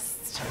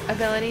best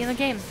ability in the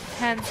game,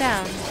 hands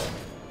down.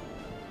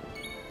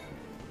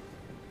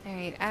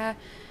 Alright,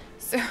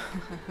 so...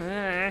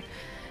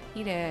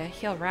 need to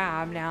heal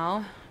Rob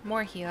now.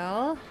 More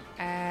heal.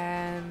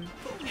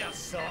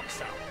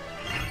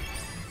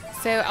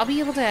 So I'll be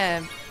able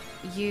to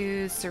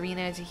use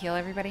Serena to heal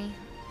everybody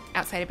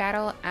outside of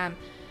battle.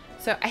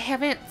 So I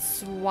haven't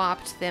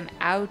swapped them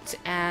out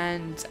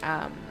and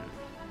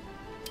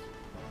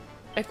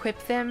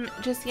equipped them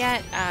just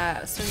yet.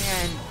 Serena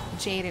and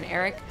Jade and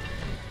Eric.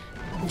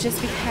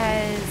 Just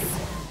because...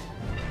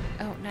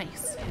 Oh,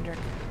 nice, Hendrik.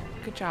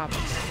 Good job.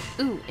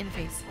 Ooh, in the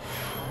face.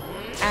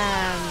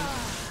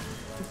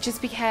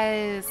 Just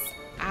because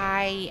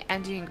I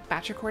am doing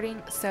batch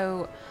recording,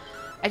 so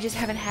I just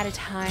haven't had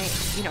time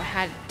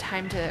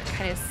to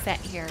kind of sit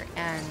here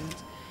and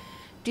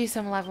do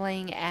some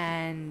leveling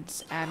and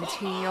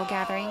material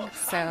gathering.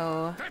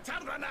 So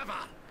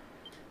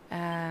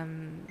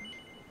I'm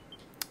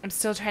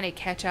still trying to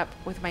catch up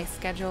with my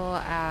schedule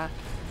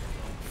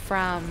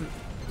from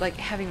like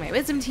having my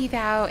wisdom teeth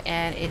out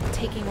and it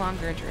taking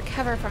longer to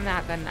recover from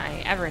that than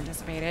I ever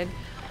anticipated.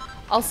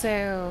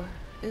 Also,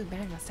 ooh,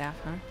 magma staff,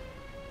 huh?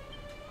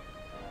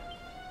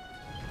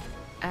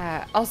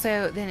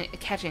 Also, then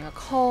catching a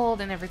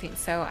cold and everything,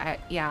 so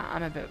yeah,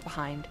 I'm a bit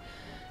behind.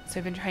 So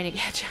I've been trying to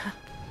catch up.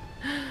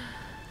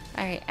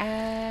 Alright,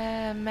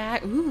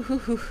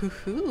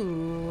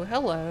 ooh,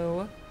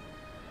 hello.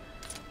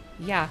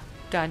 Yeah,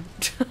 done.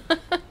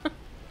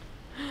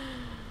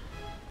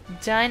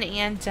 Done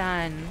and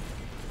done.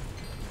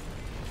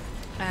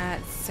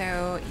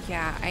 So,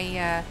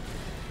 yeah,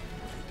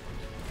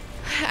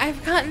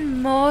 I've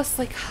gotten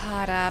mostly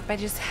caught up. I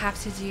just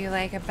have to do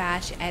like a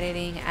batch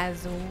editing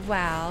as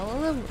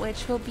well,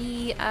 which will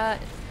be,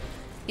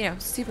 you know,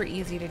 super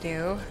easy to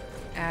do.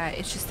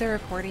 It's just the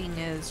recording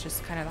is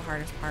just kind of the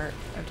hardest part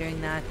of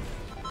doing that.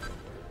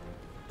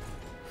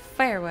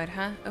 Firewood,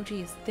 huh? Oh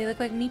geez, they look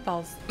like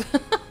meatballs.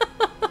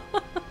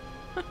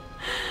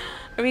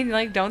 I mean,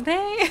 like, don't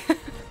they?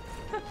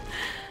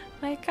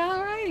 Like,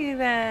 alrighty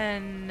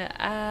then.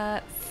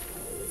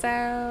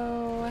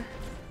 So...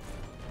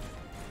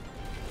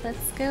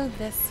 Let's go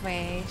this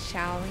way,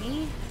 shall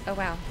we? Oh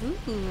wow.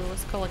 Ooh,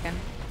 it's cool looking.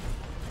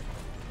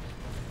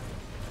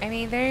 I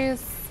mean,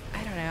 there's,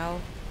 I don't know.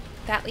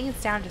 That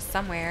leads down to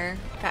somewhere,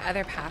 that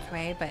other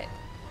pathway, but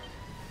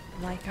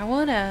I'm like, I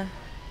wanna...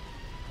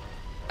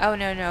 Oh,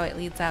 no, no, it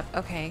leads up.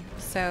 Okay,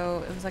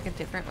 so it was like a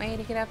different way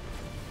to get up,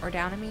 or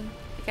down, I mean,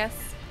 I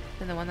guess,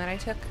 than the one that I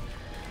took.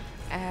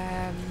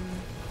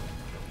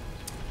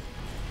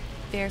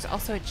 There's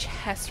also a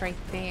chest right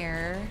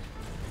there.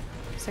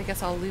 So I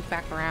guess I'll loop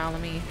back around.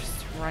 Let me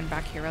just run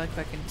back here really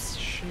quick and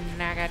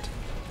snag it.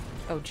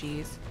 Oh,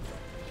 jeez.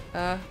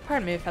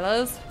 Pardon me,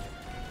 fellows.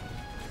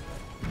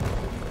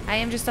 I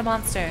am just a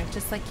monster,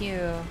 just like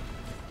you.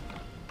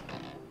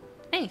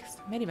 Thanks,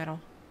 Medieval.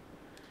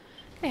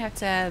 I have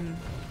to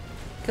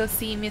go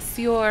see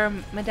Monsieur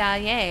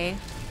Medallier.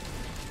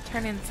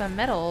 Turn in some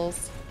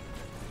medals.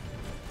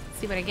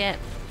 See what I get.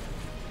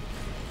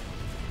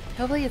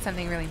 Hopefully it's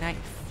something really nice.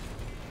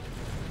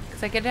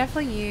 Because I could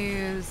definitely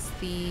use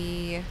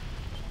the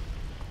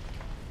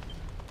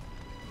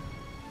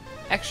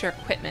extra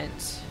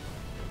equipment.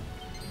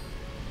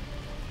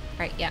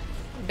 Right, yeah.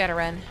 Better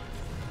run.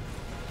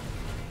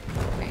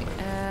 Right,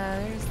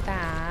 there's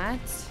that.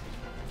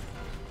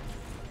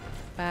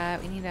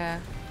 But we need to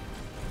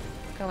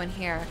go in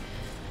here.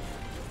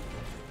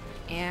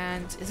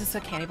 And is this a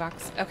candy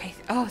box? Okay.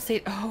 Oh,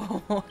 sage.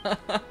 Oh.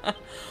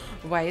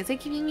 Why is it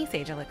giving me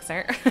sage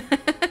elixir?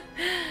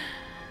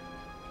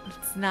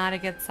 It's not a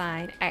good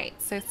sign. Alright,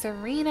 so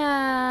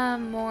Serena,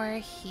 more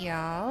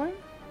heal.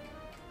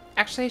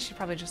 Actually, I should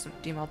probably just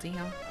do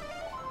multi-heal.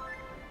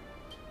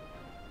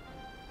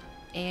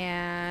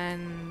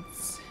 And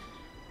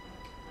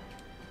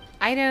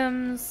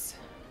items.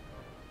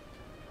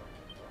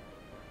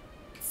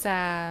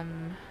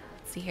 Some,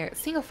 let's see here,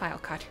 single file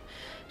cut.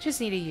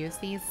 Just need to use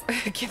these.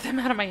 Get them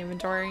out of my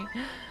inventory.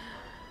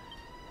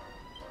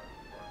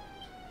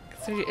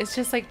 So it's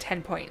just like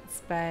 10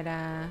 points, but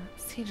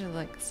Siege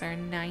Elixir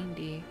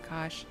 90.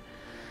 Gosh.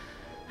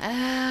 Like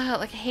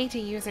I hate to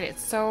use it.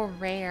 It's so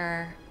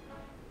rare.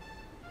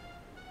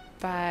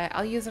 But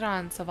I'll use it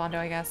on Sylvando,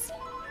 I guess.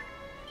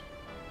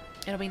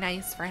 It'll be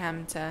nice for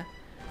him to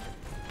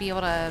be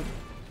able to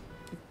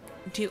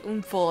do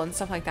oomful and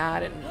stuff like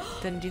that, and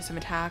then do some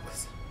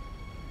attacks.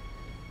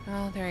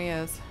 Oh, there he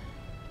is.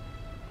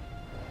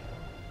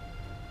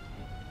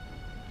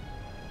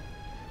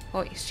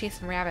 Oh, he's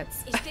chasing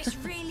rabbits. Is this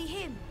really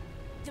him?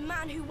 The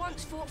man who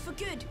once fought for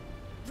good,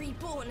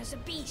 reborn as a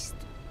beast.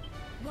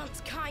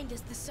 Once kind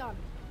as the sun,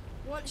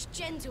 once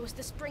gentle as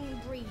the spring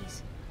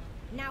breeze.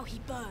 Now he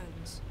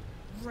burns,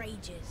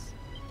 rages.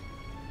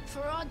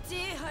 For our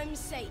dear home's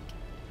sake,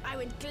 I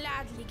would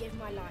gladly give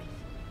my life.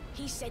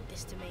 He said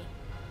this to me.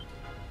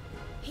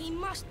 He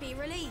must be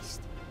released.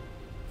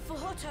 For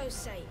Hotto's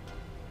sake,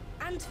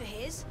 and for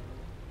his.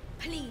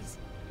 Please,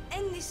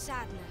 end this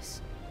sadness.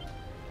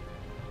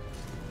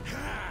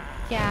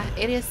 Yeah,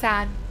 it is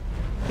sad.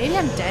 Maybe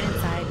I'm dead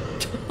inside.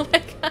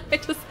 Like,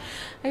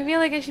 I feel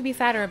like I should be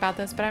sadder about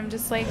this, but I'm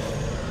just like,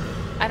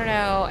 I don't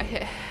know.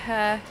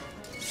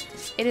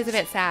 It is a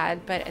bit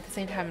sad, but at the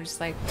same time, I'm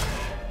just like,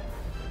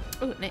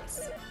 oh,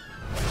 nice.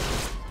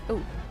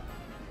 Oh.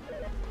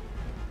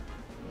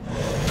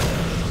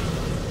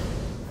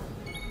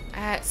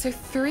 So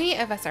 3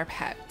 of us are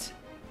pepped.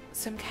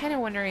 So I'm kind of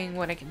wondering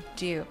what I can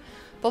do.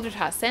 Boulder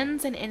Toss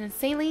sends an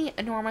insanely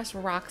enormous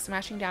rock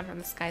smashing down from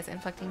the skies,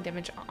 inflicting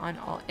damage on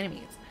all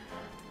enemies.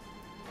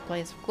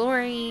 Blaze of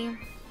Glory.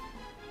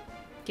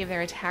 Give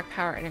their attack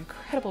power an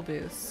incredible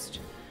boost.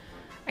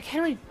 I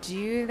can't really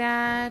do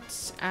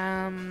that.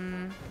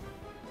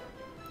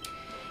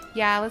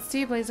 Yeah, let's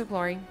do Blaze of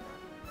Glory.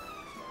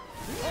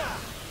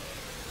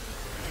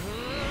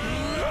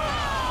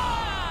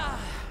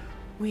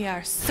 We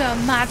are so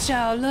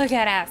macho. Look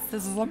at us.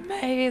 This is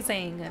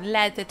amazing.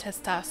 Let the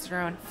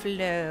testosterone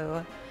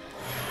flow.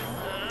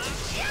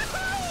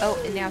 Oh,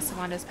 and now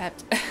Savanda's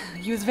pepped.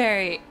 He was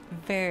very,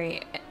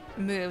 very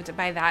moved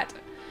by that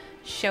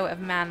show of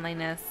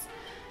manliness.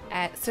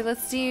 So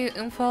let's do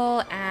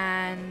Oomful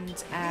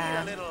and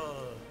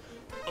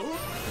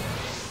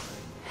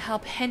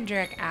help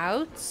Hendrik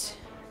out.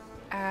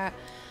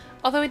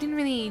 Although it didn't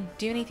really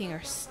do anything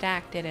or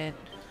stack, did it?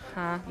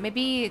 Huh?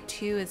 Maybe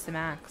 2 is the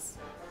max.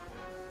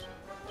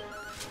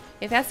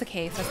 If that's the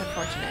case, that's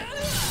unfortunate.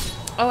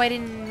 Oh, I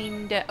didn't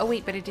mean to... Oh,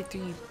 wait, but it did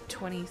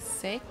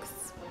 326?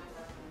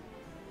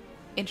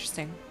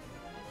 Interesting.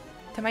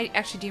 That might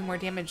actually do more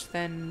damage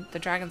than the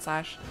Dragon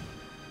Slash.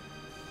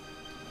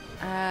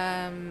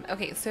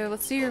 Okay, so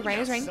let's do your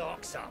Rider's Ring.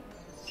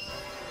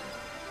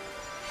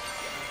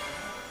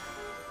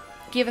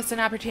 Give us an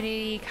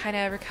opportunity to kind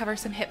of recover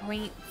some hit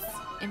points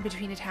in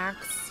between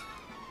attacks.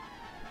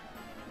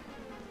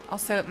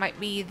 Also, it might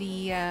be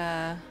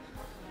the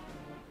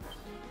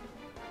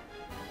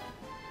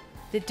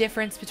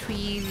difference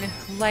between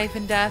life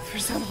and death for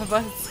some of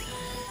us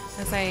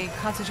as I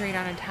concentrate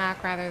on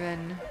attack rather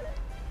than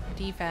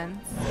defense.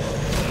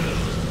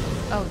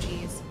 Oh,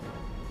 jeez.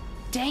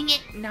 Dang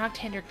it! Knocked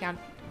Hendrik down.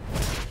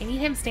 I need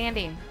him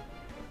standing.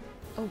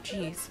 Oh,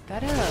 jeez.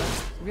 That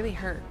really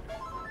hurt.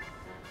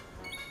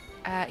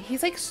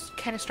 He's like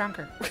kind of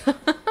stronger.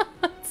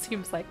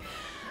 Seems like.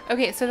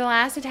 Okay, so the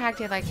last attack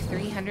did like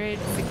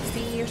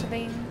 360 or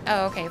something.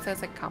 Oh, okay, so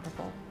it's like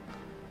comparable.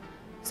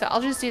 So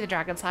I'll just do the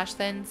Dragon Slash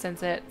then,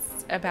 since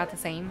it's about the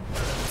same.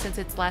 Since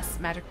it's less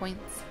magic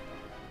points.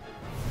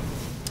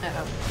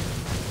 Uh-oh.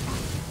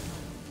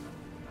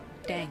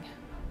 Dang.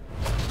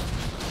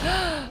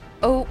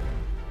 Oh.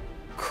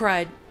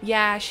 Crud.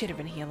 Yeah, I should have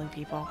been healing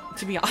people,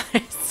 to be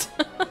honest.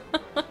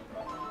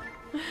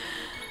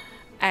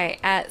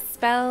 Alright,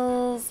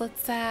 spells.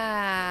 Let's,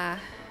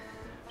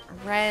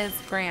 res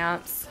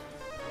Gramps.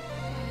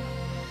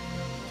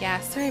 Yeah,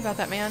 sorry about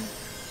that, man.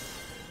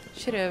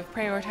 Should have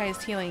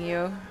prioritized healing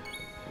you.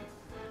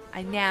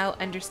 I now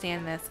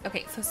understand this.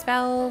 Okay, so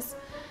spells.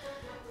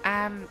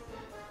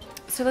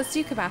 So let's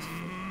do Kabuff.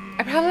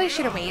 I probably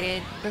should have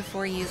waited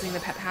before using the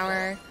pet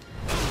power.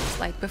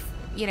 Like,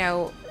 you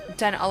know,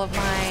 done all of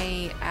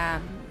my,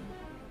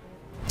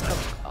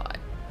 oh god.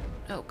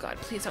 Oh god,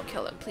 please don't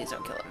kill him. Please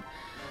don't kill him.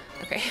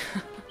 Okay.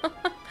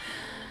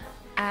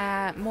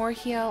 More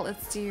heal.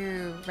 Let's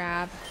do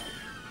Rab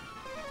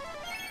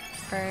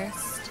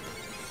first.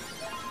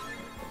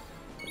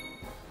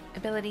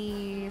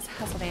 Abilities,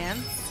 Hustle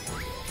Dance.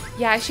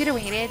 Yeah, I should have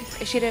waited.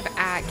 I should have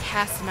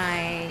cast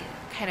my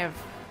kind of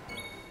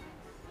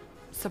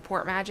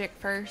support magic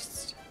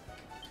first.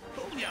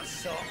 Pull your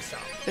socks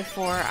up.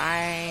 Before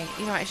I...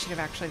 You know what? I should have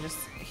actually just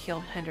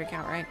healed Hendrik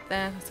outright.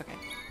 That's okay.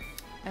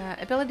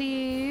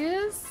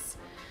 Abilities.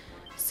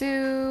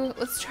 So,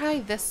 let's try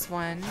this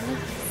one.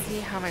 See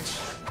how much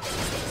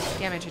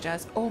damage it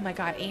does. Oh my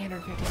god,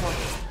 854.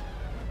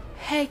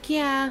 Heck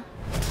yeah.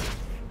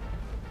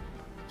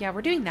 Yeah,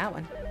 we're doing that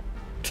one.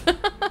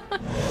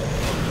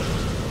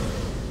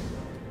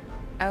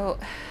 Oh,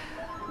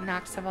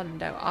 knocked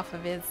Savando off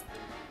of his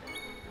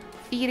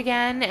feet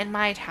again, and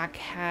my attack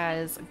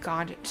has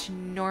gone to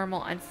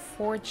normal,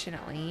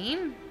 unfortunately.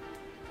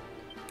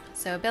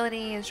 So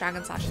abilities,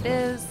 Dragon Slash it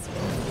is.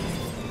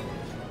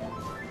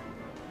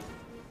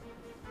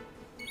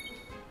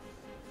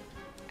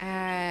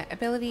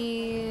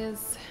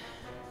 Abilities.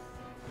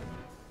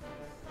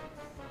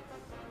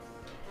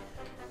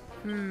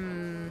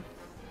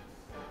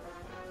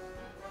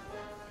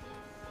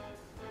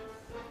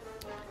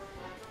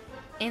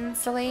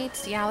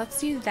 Insulate. Yeah, let's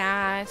do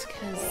that,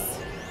 because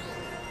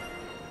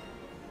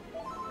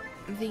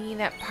I'm thinking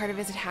that part of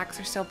his attacks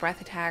are still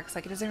breath attacks.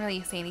 Like, it doesn't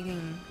really say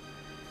anything,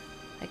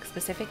 like,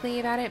 specifically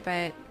about it,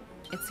 but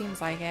it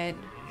seems like it.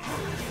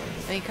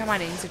 I mean, come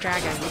on, he's a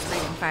dragon. He's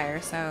breathing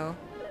fire, so...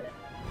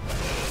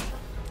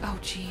 Oh,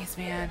 jeez,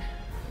 man.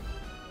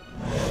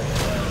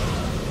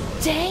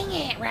 Dang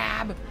it,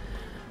 Rab!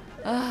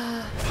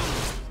 Ugh.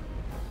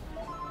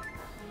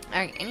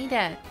 Alright, I need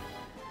to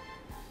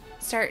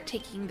start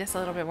taking this a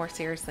little bit more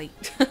seriously.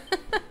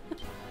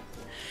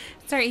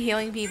 Start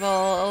healing people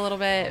a little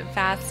bit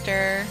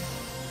faster.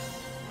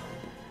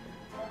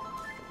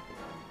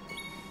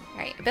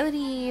 Alright,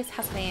 abilities,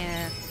 Hustle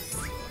Dance.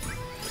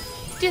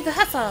 Do the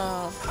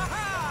hustle!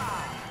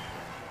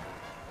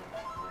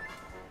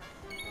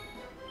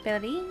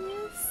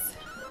 Abilities.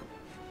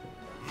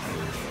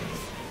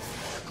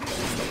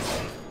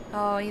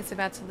 Oh, he's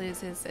about to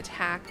lose his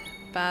attack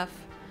buff.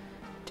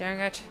 Dang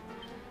it.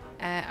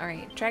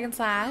 Alright, Dragon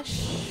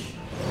Slash.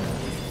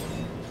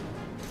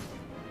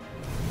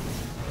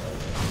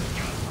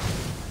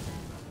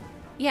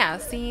 Yeah,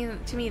 see,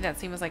 to me that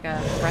seems like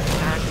a breath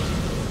attack.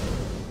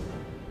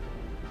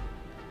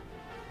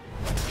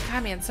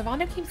 God, man,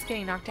 Savando keeps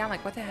getting knocked down.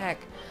 Like, what the heck?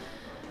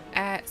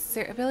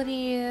 So,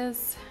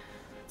 abilities.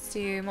 Let's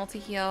do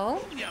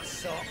multi-heal.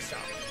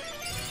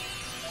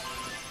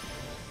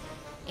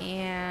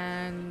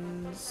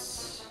 And...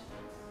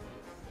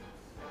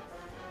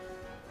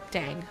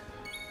 Dang.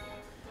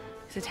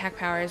 His attack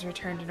power is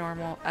returned to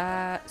normal.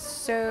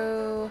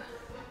 So...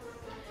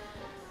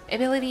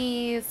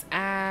 Abilities,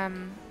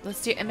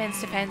 let's do immense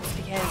defense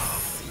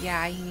because,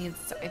 yeah, he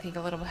needs, I think,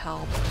 a little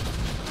help.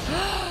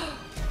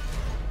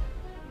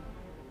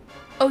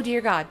 Oh,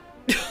 dear God.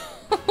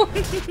 Oh,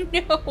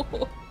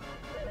 no.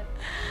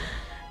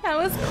 That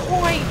was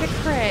quite the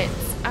crit.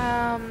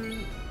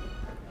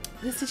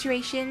 The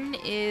situation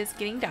is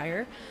getting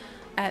dire.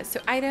 So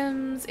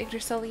items,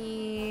 Yggdrasil.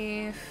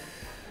 Did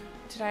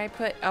I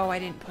put, oh, I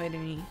didn't put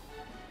any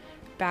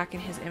back in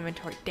his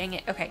inventory. Dang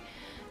it. Okay.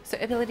 So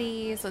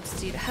abilities,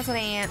 let's do the Hustle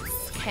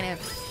Dance, kind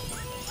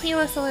of heal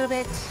us a little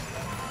bit.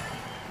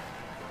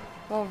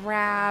 While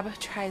Rab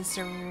tries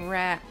to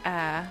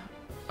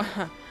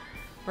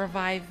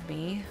revive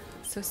me.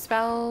 So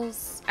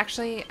spells,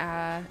 actually,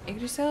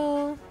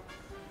 Yggdrasil.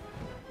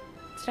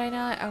 Did I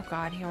not? Oh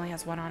god, he only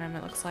has one on him,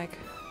 it looks like.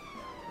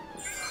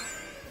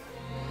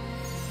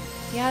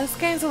 Yeah, this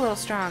guy's a little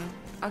strong.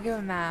 I'll give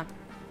him that.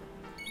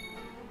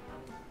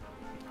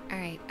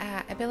 Alright,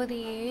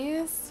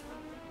 abilities.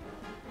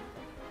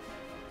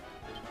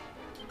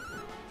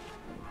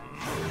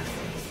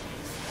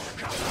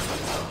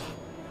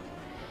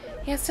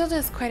 Yeah, it still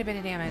does quite a bit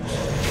of damage.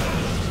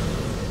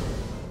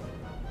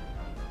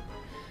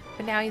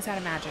 But now he's out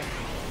of magic.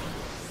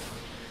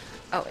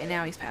 Oh, and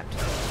now he's pepped.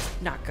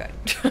 Not good.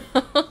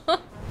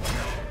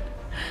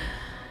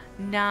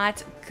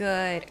 Not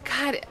good.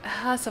 God,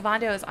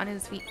 Savando is on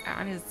his feet,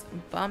 on his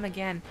bum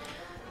again.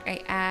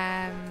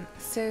 Alright,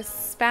 so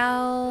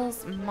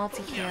spells,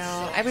 multi-heal.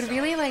 I would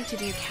really like to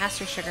do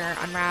caster sugar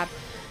on Rab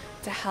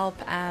to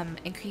help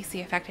increase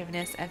the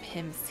effectiveness of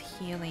him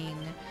healing.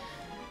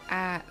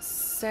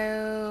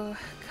 So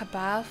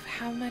Kabuff,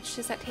 how much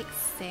does that take?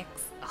 6.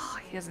 Oh,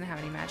 he doesn't have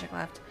any magic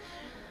left.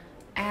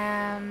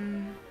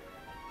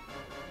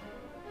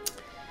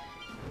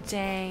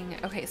 Dang.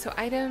 Okay, so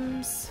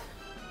items.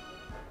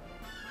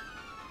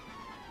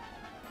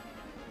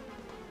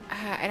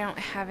 I don't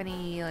have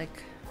any,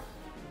 like,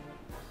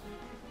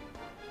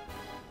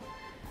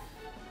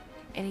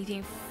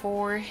 anything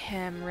for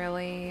him,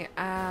 really.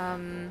 I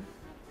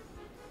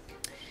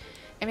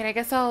mean, I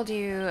guess I'll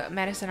do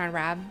medicine on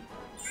Rab.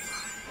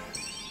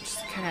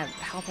 Just kind of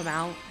help him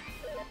out.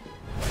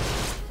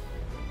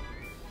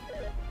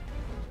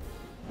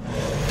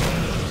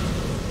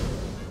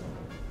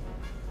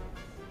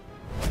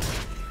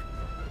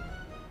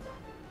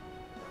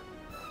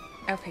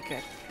 Okay,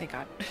 good. Thank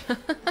God.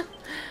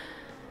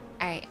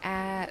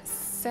 Alright,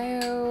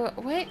 so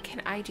what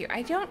can I do?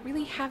 I don't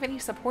really have any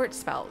support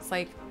spells.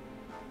 Like,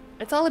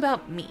 it's all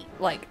about me.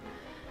 Like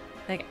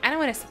I don't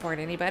want to support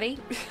anybody.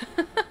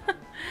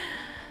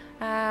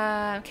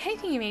 Kind of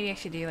thinking maybe I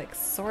should do like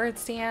sword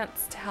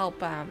stance to help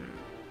kind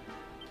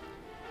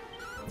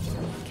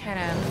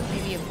of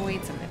maybe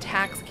avoid some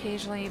attacks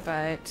occasionally,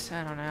 but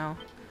I don't know.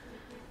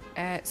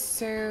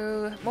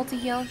 So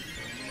multi-heal.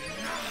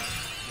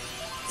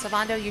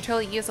 Savando, you're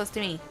totally useless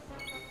to me.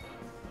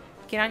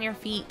 Get on your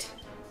feet.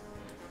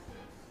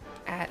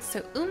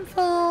 So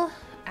Oomful.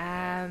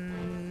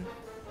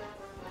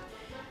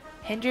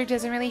 Hendrik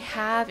doesn't really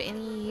have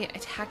any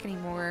attack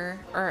anymore.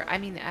 Or, I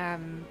mean,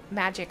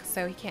 magic,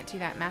 so he can't do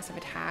that massive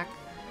attack.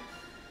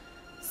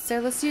 So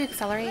let's do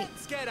Accelerate.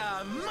 Let's get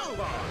a move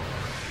on.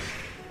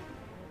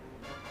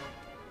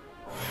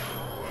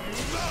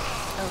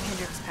 Oh,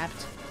 Hendrik's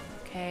pepped.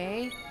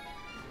 Okay.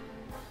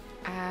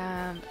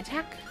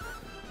 Attack.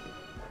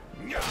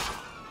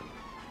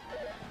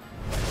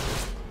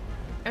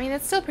 I mean,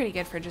 that's still pretty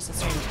good for just a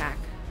straight attack.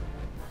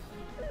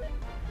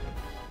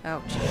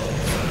 Oh,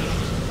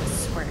 jeez. I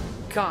swear to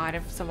God,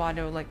 if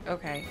Savando, like,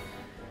 okay.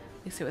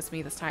 At least it was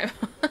me this time.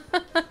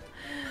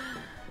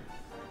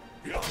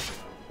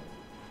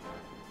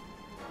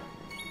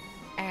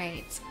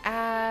 Alright,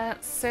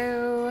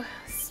 so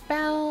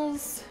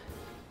spells.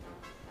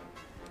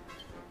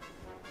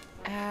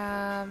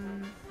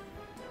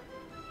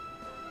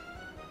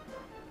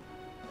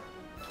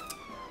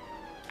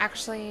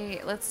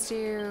 Actually, let's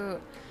do...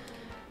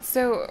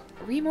 So,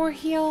 Remore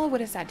Heal, what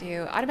does that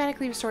do?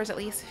 Automatically restores at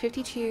least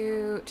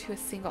 52 to a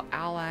single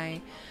ally.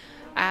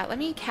 Let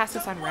me cast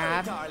this on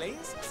Rab.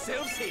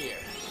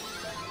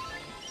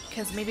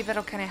 Because maybe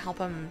that'll kind of help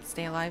him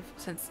stay alive,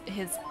 since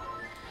his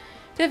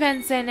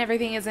defense and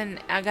everything isn't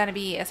gonna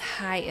be as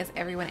high as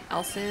everyone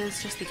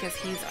else's, just because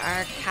he's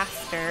our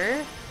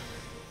caster.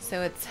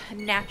 So it's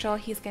natural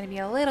he's gonna be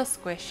a little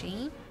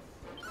squishy.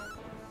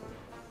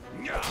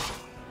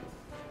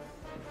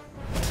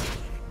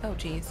 Oh,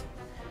 jeez.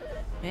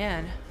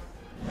 Man.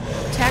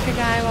 Attack a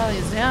guy while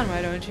he's down,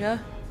 why don't you?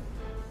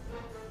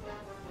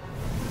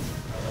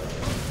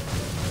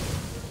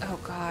 Oh,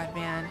 God,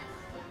 man.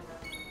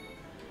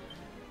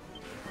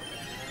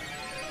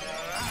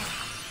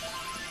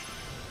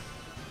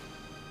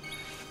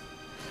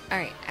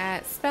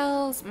 Alright,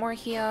 spells, more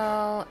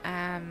heal.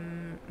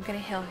 I'm gonna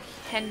heal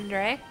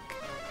Hendrik.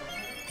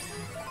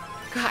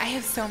 God, I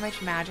have so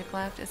much magic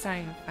left. It's not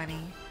even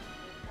funny.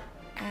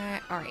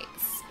 Alright,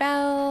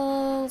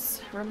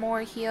 spells,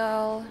 Remore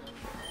Heal.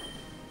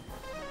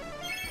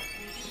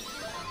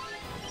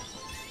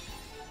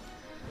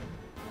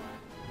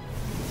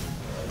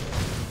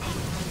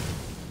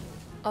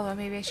 Although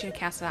maybe I should have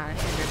cast it on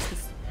Hendrik,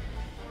 because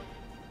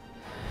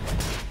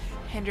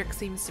Hendrik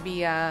seems to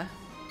be, well,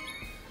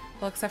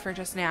 except for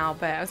just now,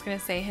 but I was gonna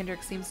say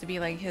Hendrik seems to be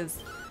like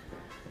his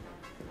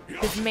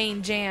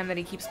main jam that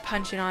he keeps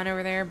punching on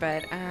over there,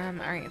 but,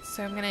 alright,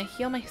 so I'm gonna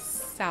heal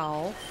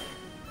myself.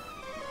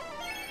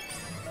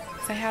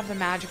 Because I have the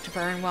magic to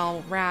burn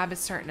while Rab is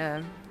starting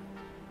to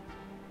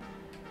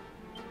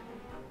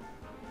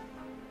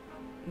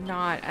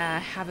not,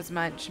 have as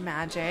much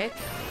magic.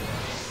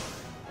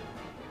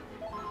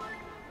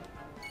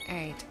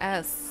 Alright,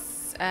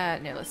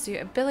 no, let's do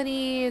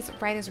abilities,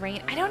 Bright as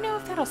Rain. I don't know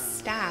if that'll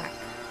stack.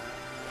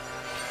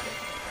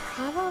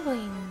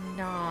 Probably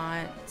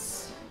not.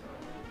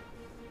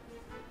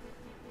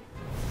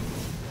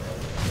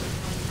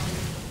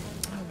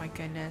 Oh my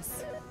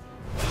goodness.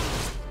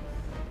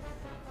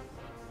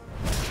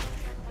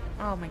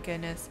 Oh my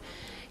goodness.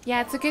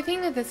 Yeah, it's a good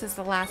thing that this is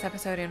the last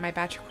episode in my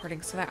batch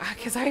recording, so that,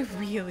 because I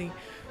really,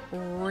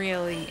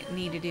 really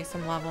need to do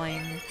some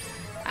leveling.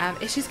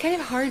 It's just kind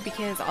of hard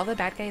because all the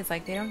bad guys,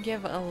 like, they don't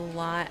give a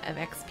lot of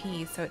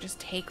XP, so it just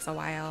takes a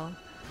while,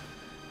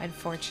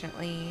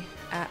 unfortunately.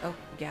 Oh,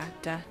 yeah,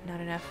 duh,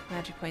 not enough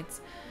magic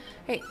points.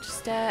 Alright,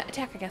 just,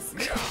 attack, I guess.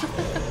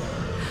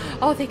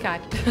 Oh, thank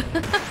God.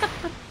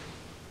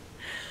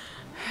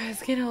 I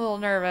was getting a little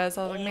nervous.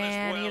 I was like,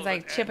 man, he's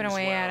like chipping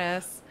away at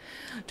us.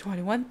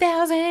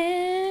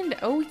 21,000.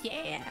 Oh,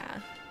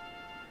 yeah.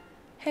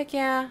 Heck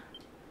yeah.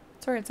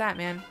 That's where it's at,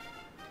 man.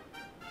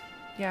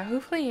 Yeah,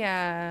 hopefully,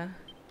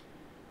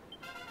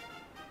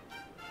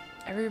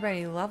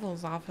 everybody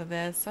levels off of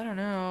this. I don't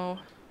know.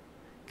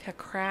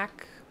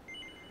 Crack.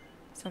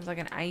 Sounds like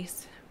an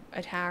ice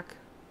attack.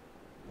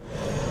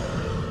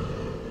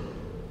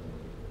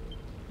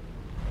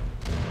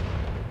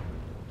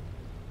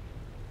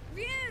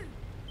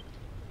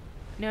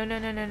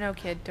 No,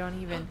 kid.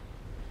 Don't even.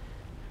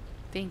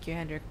 Thank you,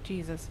 Hendrik.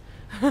 Jesus.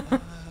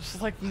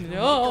 She's like, no. Make a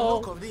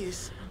look of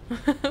this.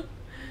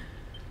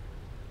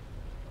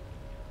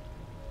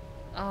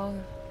 Oh.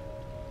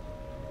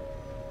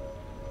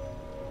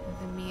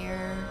 The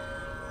mirror.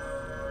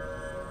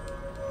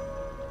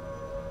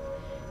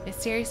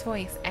 Mysterious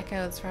voice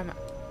echoes from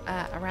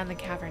around the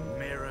cavern.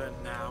 Mirror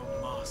now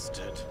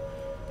mastered.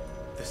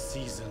 The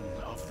season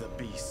of the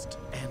beast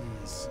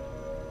ends.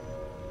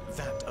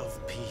 That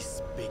of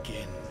peace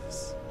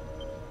begins.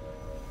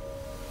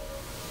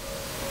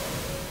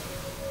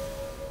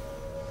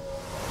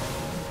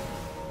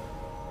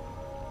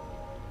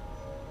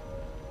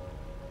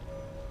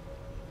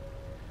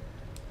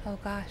 Oh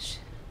gosh.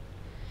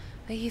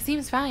 Like, he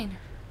seems fine.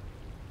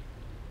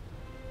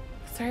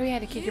 Sorry we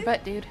had to kick your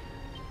butt, dude.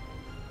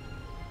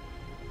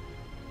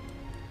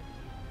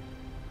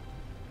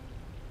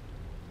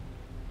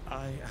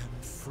 I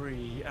am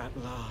free at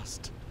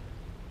last.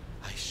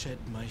 I shed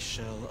my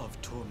shell of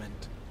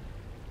torment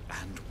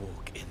and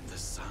walk in the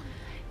sun.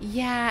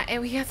 Yeah,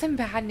 and we got some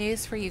bad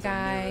news for you The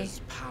guys.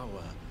 mirror's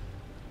power,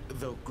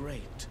 though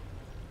great,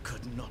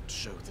 could not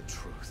show the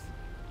truth.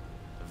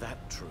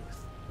 That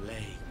truth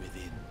lay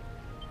within.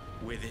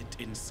 With it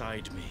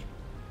inside me.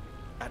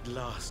 At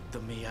last the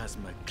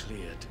miasma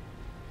cleared.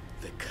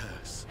 The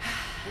curse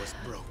was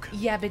broken.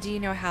 Yeah, but do you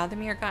know how the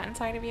mirror got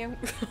inside of you?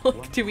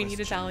 Do we need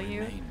to tell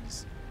you?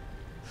 Remains.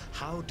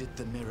 How did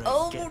the mirror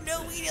Oh, get no,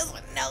 there? he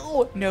doesn't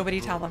know.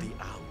 Nobody tell him.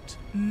 Out.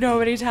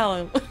 Nobody tell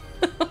him.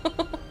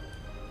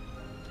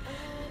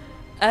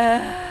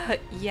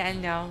 Yeah,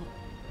 no.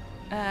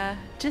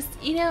 Just,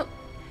 you know,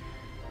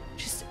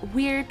 just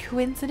weird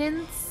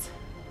coincidence.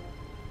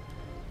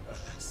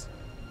 Alas,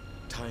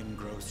 time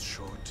grows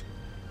short.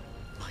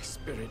 My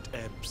spirit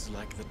ebbs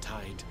like the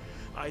tide.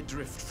 I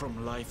drift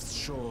from life's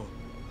shore.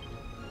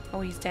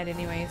 Oh, he's dead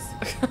anyways.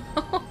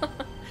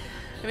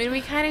 I mean,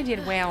 we kind of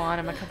did wail on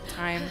him a couple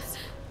times.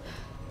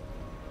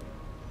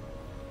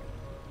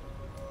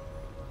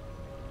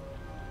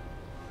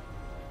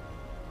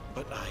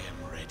 But I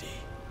am ready,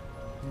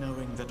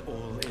 knowing that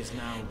all is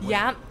now well.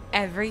 Yeah,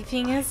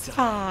 everything is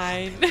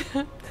fine.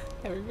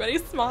 Everybody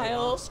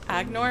smile,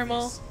 act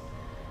normal. This.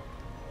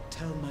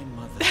 Tell my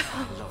mother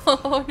I love her.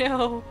 Oh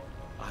no.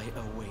 I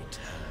await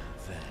her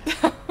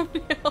there. Oh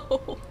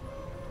no.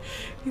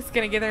 He's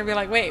gonna get there and be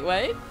like, wait,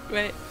 what?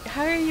 What?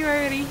 How are you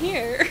already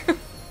here?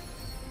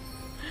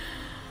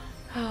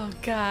 Oh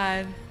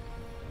god.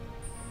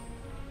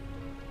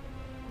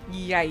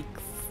 Yikes.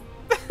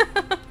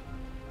 When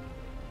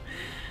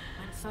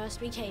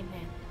first we came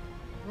here,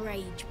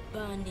 rage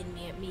burned in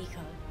me at Miko,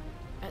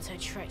 at her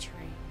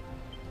treachery.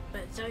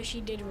 But though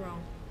she did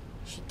wrong,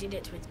 she did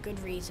it with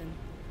good reason,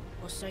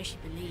 or so she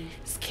believed.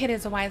 This kid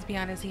is wise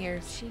beyond his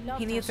years. She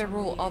loved He needs her to son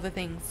rule Leah, all the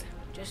things.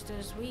 just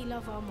as we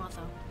love our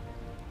mother,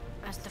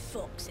 as the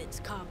fox its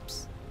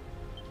cubs.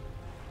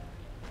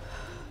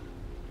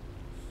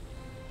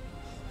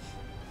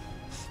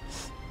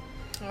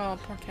 Oh,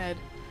 poor kid.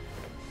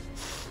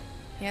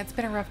 Yeah, it's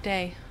been a rough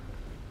day.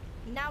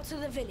 Now to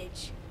the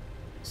village.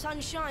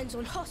 Sun shines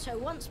on Hotto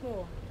once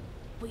more.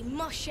 We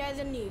must share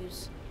the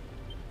news.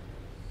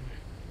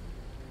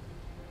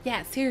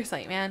 Yeah,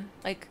 seriously, man.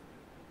 Like,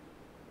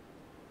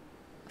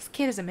 this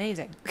kid is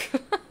amazing.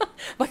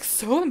 Like,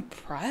 so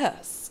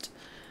impressed.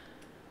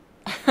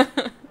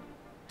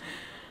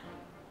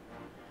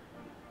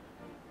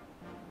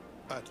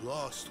 At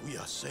last we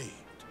are saved.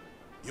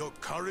 Your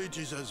courage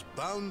is as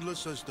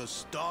boundless as the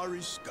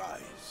starry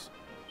skies.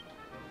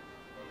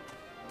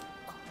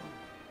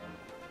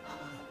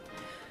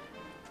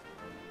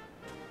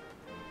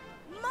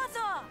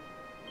 Mother!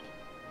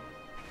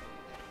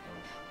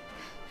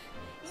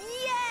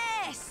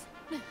 Yes!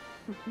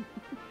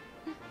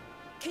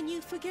 Can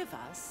you forgive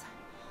us?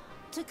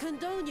 To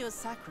condone your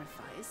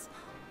sacrifice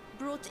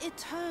brought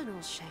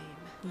eternal shame.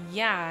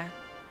 Yeah.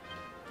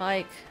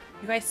 Like,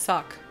 you guys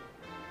suck.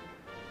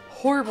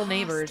 Horrible Past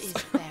neighbors. is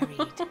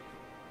buried.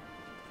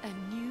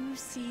 A new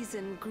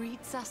season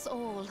greets us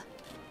all.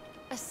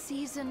 A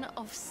season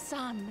of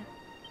sun.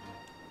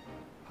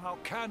 How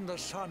can the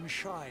sun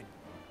shine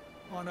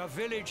on a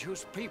village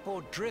whose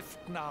people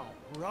drift now,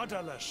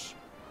 rudderless?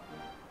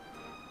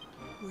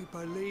 We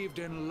believed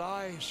in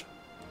lies,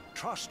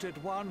 trusted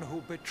one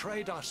who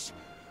betrayed us.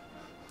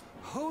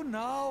 Who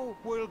now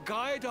will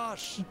guide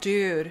us?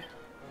 Dude.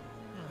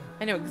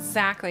 I know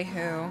exactly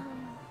who.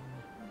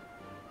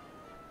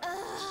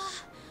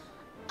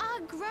 Are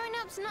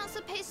grown-ups not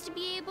supposed to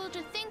be able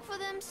to think for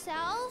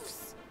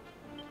themselves?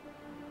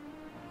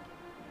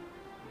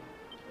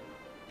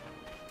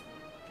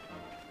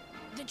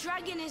 The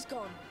dragon is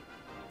gone.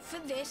 For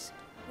this,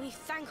 we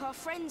thank our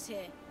friends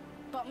here,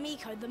 but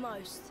Miko the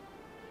most.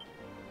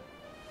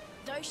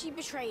 Though she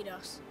betrayed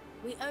us,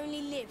 we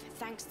only live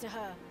thanks to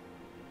her.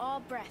 Our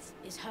breath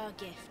is her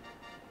gift.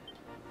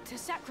 To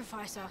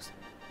sacrifice us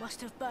must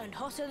have burned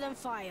hotter than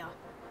fire.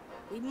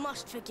 We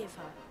must forgive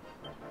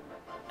her.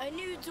 A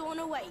new dawn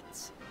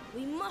awaits.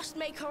 We must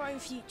make our own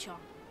future.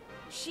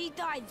 She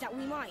died that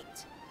we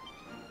might.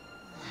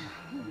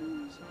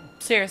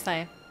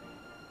 Seriously.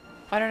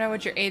 I don't know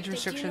what your age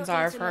restrictions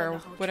are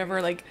for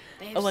whatever, like,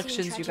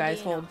 elections you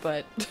guys hold,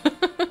 but...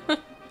 The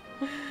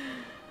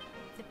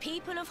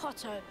people of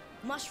Hotto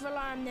must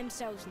rely on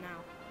themselves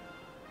now.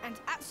 And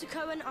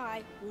Atsuko and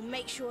I will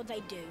make sure they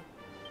do.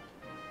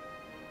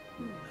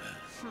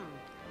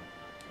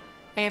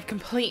 I have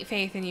complete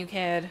faith in you,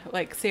 kid.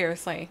 Like,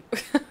 seriously.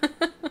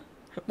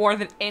 More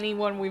than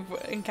anyone we've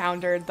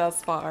encountered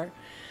thus far.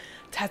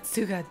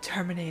 Tatsuga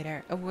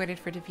Terminator, awarded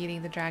for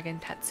defeating the dragon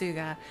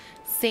Tatsuga,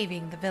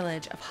 saving the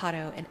village of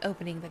Hotto, and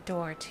opening the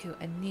door to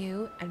a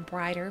new and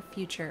brighter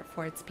future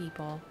for its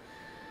people.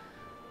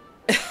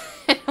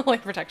 Only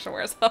protection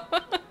wears off.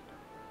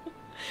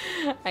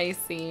 I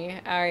see.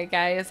 Alright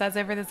guys, that's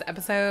it for this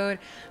episode.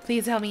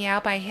 Please help me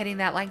out by hitting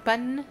that like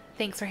button.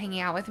 Thanks for hanging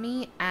out with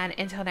me, and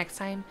until next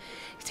time,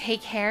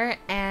 take care,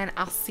 and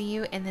I'll see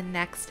you in the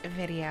next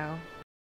video.